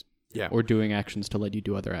points. Yeah. Or doing actions to let you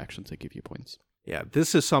do other actions that give you points. Yeah,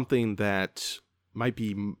 this is something that might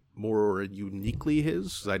be more uniquely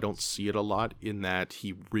his. I don't see it a lot in that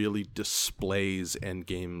he really displays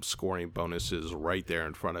endgame scoring bonuses right there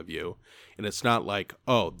in front of you. And it's not like,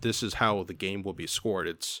 oh, this is how the game will be scored.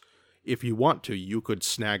 It's, if you want to, you could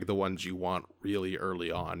snag the ones you want really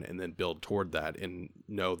early on and then build toward that and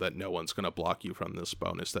know that no one's going to block you from this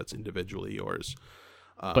bonus that's individually yours.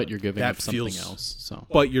 But you're giving up something else. So,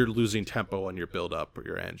 but you're losing tempo on your build up or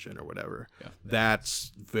your engine or whatever. Yeah.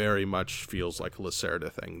 That's very much feels like a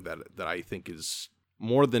Lacerda thing that I think is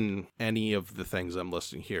more than any of the things I'm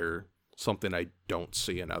listing here, something I don't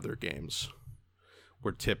see in other games.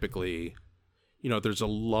 Where typically, there's a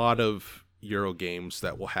lot of Euro games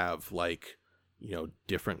that will have like,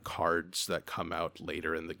 different cards that come out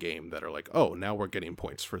later in the game that are like, oh, now we're getting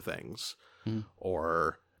points for things,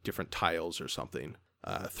 or different tiles or something.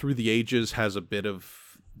 Through the Ages has a bit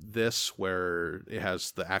of this where it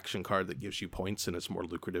has the action card that gives you points and it's more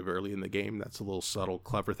lucrative early in the game. That's a little subtle,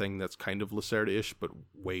 clever thing that's kind of Lacerda-ish, but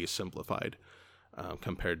way simplified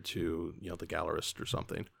compared to, the Gallerist or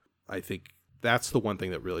something. I think that's the one thing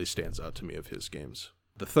that really stands out to me of his games.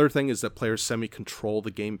 The third thing is that players semi-control the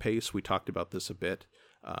game pace. We talked about this a bit.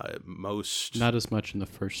 Not as much in the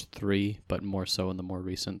first three, but more so in the more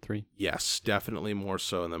recent three. Yes, definitely more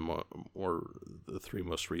so in the more the three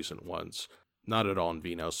most recent ones. not at all in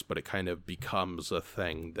Venus, but it kind of becomes a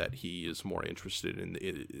thing that he is more interested in.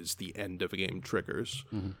 It is the end of a game triggers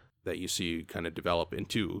that you see kind of develop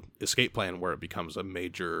into Escape Plan, where it becomes a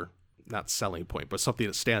major, not selling point, but something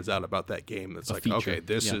that stands out about that game. That's like, feature. Okay,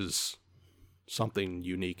 this is something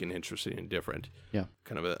unique and interesting and different. Yeah.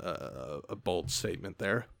 Kind of a bold statement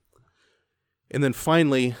there. And then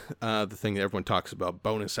finally, the thing that everyone talks about,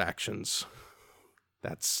 bonus actions.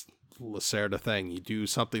 That's Lacerda thing. You do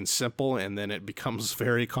something simple and then it becomes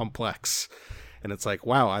very complex. And it's like,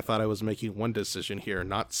 wow, I thought I was making one decision here,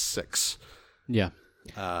 not 6. Yeah.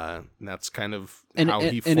 And that's kind of how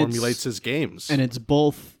he formulates his games. And it's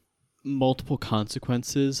both multiple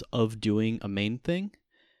consequences of doing a main thing,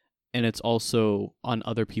 and it's also on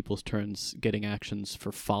other people's turns getting actions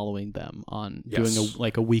for following them on doing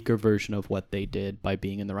a weaker version of what they did by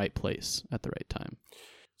being in the right place at the right time.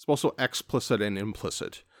 It's also explicit and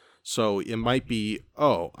implicit. So it might be,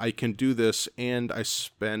 oh, I can do this and I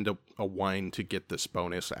spend a wine to get this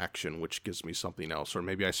bonus action, which gives me something else. Or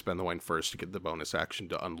maybe I spend the wine first to get the bonus action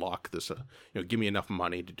to unlock this, give me enough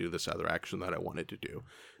money to do this other action that I wanted to do.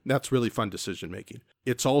 And that's really fun decision making.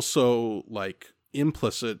 It's also like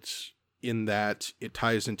implicit in that it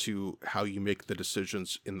ties into how you make the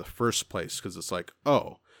decisions in the first place. Because it's like,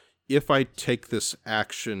 oh, if I take this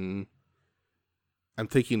action... I'm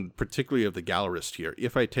thinking particularly of the Gallerist here.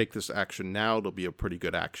 If I take this action now, it'll be a pretty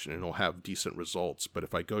good action and it'll have decent results. But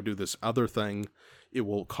if I go do this other thing,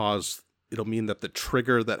 it'll mean that the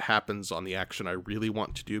trigger that happens on the action I really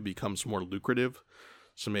want to do becomes more lucrative.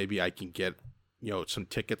 So maybe I can get, some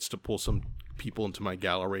tickets to pull some people into my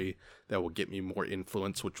gallery that will get me more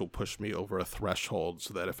influence, which will push me over a threshold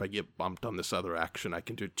so that if I get bumped on this other action, I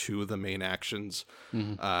can do 2 of the main actions.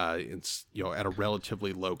 It's, at a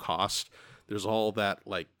relatively low cost. There's all that,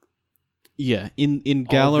 in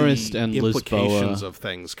Gallerist and implications Lisboa, of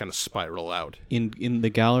things kind of spiral out. In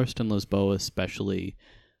the Gallerist and Lisboa especially,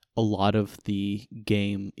 a lot of the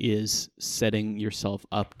game is setting yourself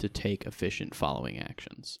up to take efficient following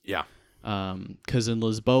actions. Yeah. Because in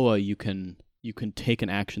Lisboa, you can take an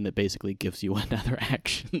action that basically gives you another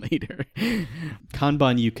action later.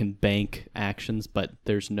 Kanban, you can bank actions, but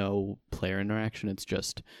there's no player interaction. It's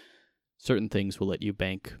just certain things will let you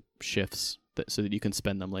bank shifts so that you can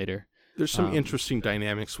spend them later. There's some interesting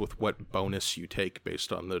dynamics with what bonus you take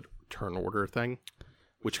based on the turn order thing,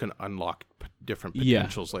 which can unlock different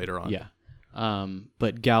potentials later on. Yeah.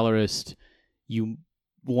 But Gallerist, you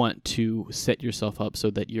want to set yourself up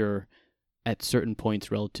so that you're at certain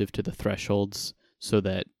points relative to the thresholds,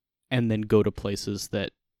 and then go to places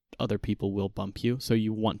that other people will bump you. So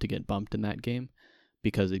you want to get bumped in that game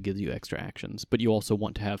because it gives you extra actions. But you also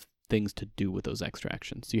want to have things to do with those extra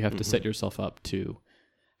actions. So you have to set yourself up to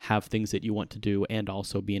have things that you want to do and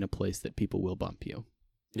also be in a place that people will bump you.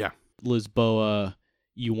 Yeah. Lisboa,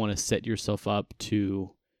 you want to set yourself up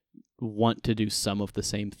to want to do some of the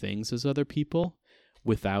same things as other people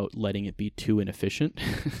without letting it be too inefficient.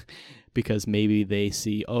 Because maybe they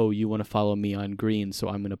see, oh, you want to follow me on green, so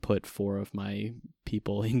I'm going to put 4 of my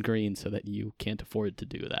people in green so that you can't afford to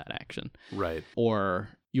do that action. Right. Or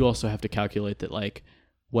you also have to calculate that,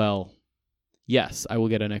 well, yes, I will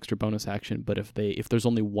get an extra bonus action, but if there's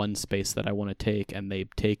only one space that I want to take and they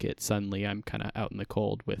take it, suddenly I'm kind of out in the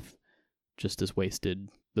cold with just this wasted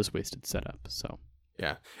setup. So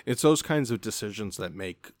yeah, it's those kinds of decisions that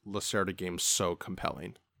make Lacerda games so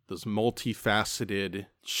compelling. Those multifaceted,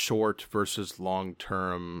 short versus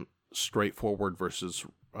long-term, straightforward versus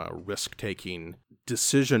risk-taking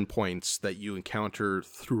decision points that you encounter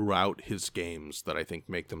throughout his games that I think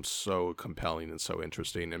make them so compelling and so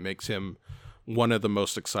interesting, and makes him one of the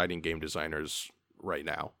most exciting game designers right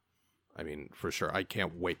now. I mean, for sure. I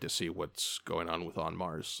can't wait to see what's going on with On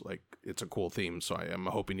Mars. It's a cool theme, so I am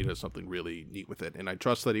hoping he does something really neat with it, and I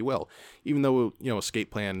trust that he will. Even though,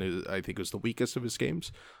 Escape Plan, I think, was the weakest of his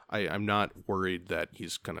games, I'm not worried that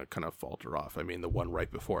he's going to kind of falter off. I mean, the one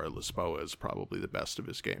right before Lisboa is probably the best of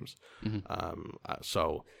his games.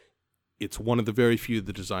 So it's one of the very few of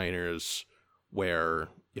the designers where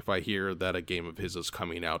if I hear that a game of his is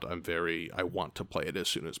coming out, I want to play it as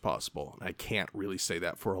soon as possible. And I can't really say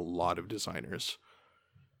that for a lot of designers.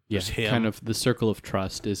 Yeah, kind of the circle of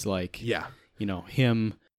trust is him.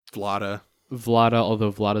 Vlada,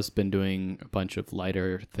 although Vlada's been doing a bunch of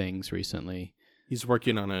lighter things recently. He's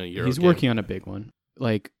working on a Euro He's game. working on a big one.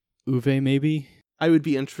 Uwe, maybe? I would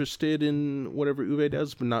be interested in whatever Uwe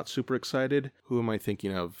does, but not super excited. Who am I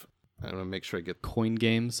thinking of? I want to make sure I get... Coin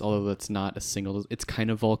Games, although that's not a single... It's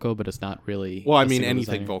kind of Volko, but it's not really... Well, I mean,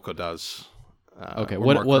 anything designer. Volko does. Okay,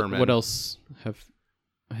 what else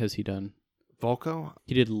has he done? Volko?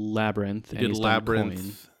 He did Labyrinth. He did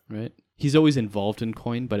Labyrinth. Coin, right? he's always involved in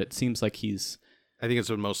Coin, but it seems like he's... I think it's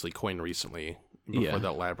been mostly Coin recently. Before Yeah.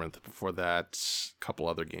 that, Labyrinth. Before that, a couple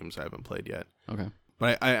other games I haven't played yet. Okay.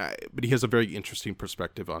 But but he has a very interesting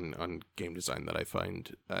perspective on game design that I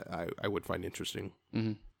find I would find interesting.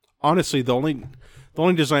 Mm-hmm. Honestly, the only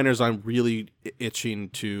designers I'm really itching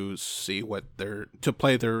to see to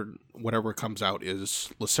play their whatever comes out is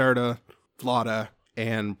Lacerda, Vlada,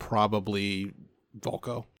 and probably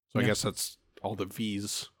Volko. So I guess that's all the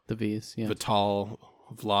V's. The V's, yeah. Vital,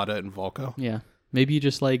 Vlada, and Volko. Yeah. Maybe you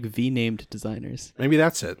just like V-named designers. Maybe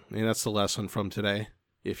that's it. Maybe that's the lesson from today.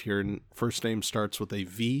 If your first name starts with a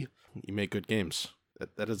V, you make good games.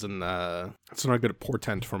 That isn't that's not a good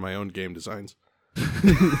portent for my own game designs.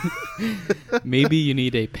 Maybe you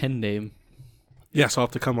need a pen name. Yes, I'll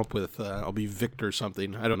have to come up with I'll be Victor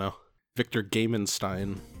something. I don't know. Victor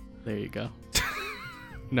Gamenstein. There you go.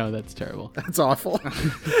 No, that's terrible. That's awful.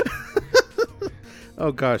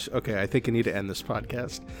 Oh gosh. Okay, I think I need to end this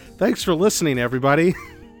podcast. Thanks for listening, everybody.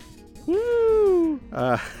 Woo!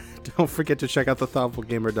 Don't forget to check out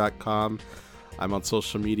thethoughtfulgamer.com. I'm on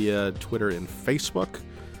social media, Twitter and Facebook.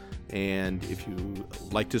 And if you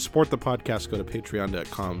like to support the podcast, go to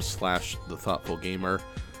patreon.com/thethoughtfulgamer.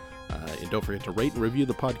 And don't forget to rate and review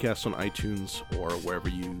the podcast on iTunes or wherever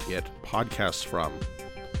you get podcasts from.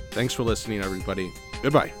 Thanks for listening, everybody.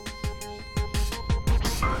 Goodbye.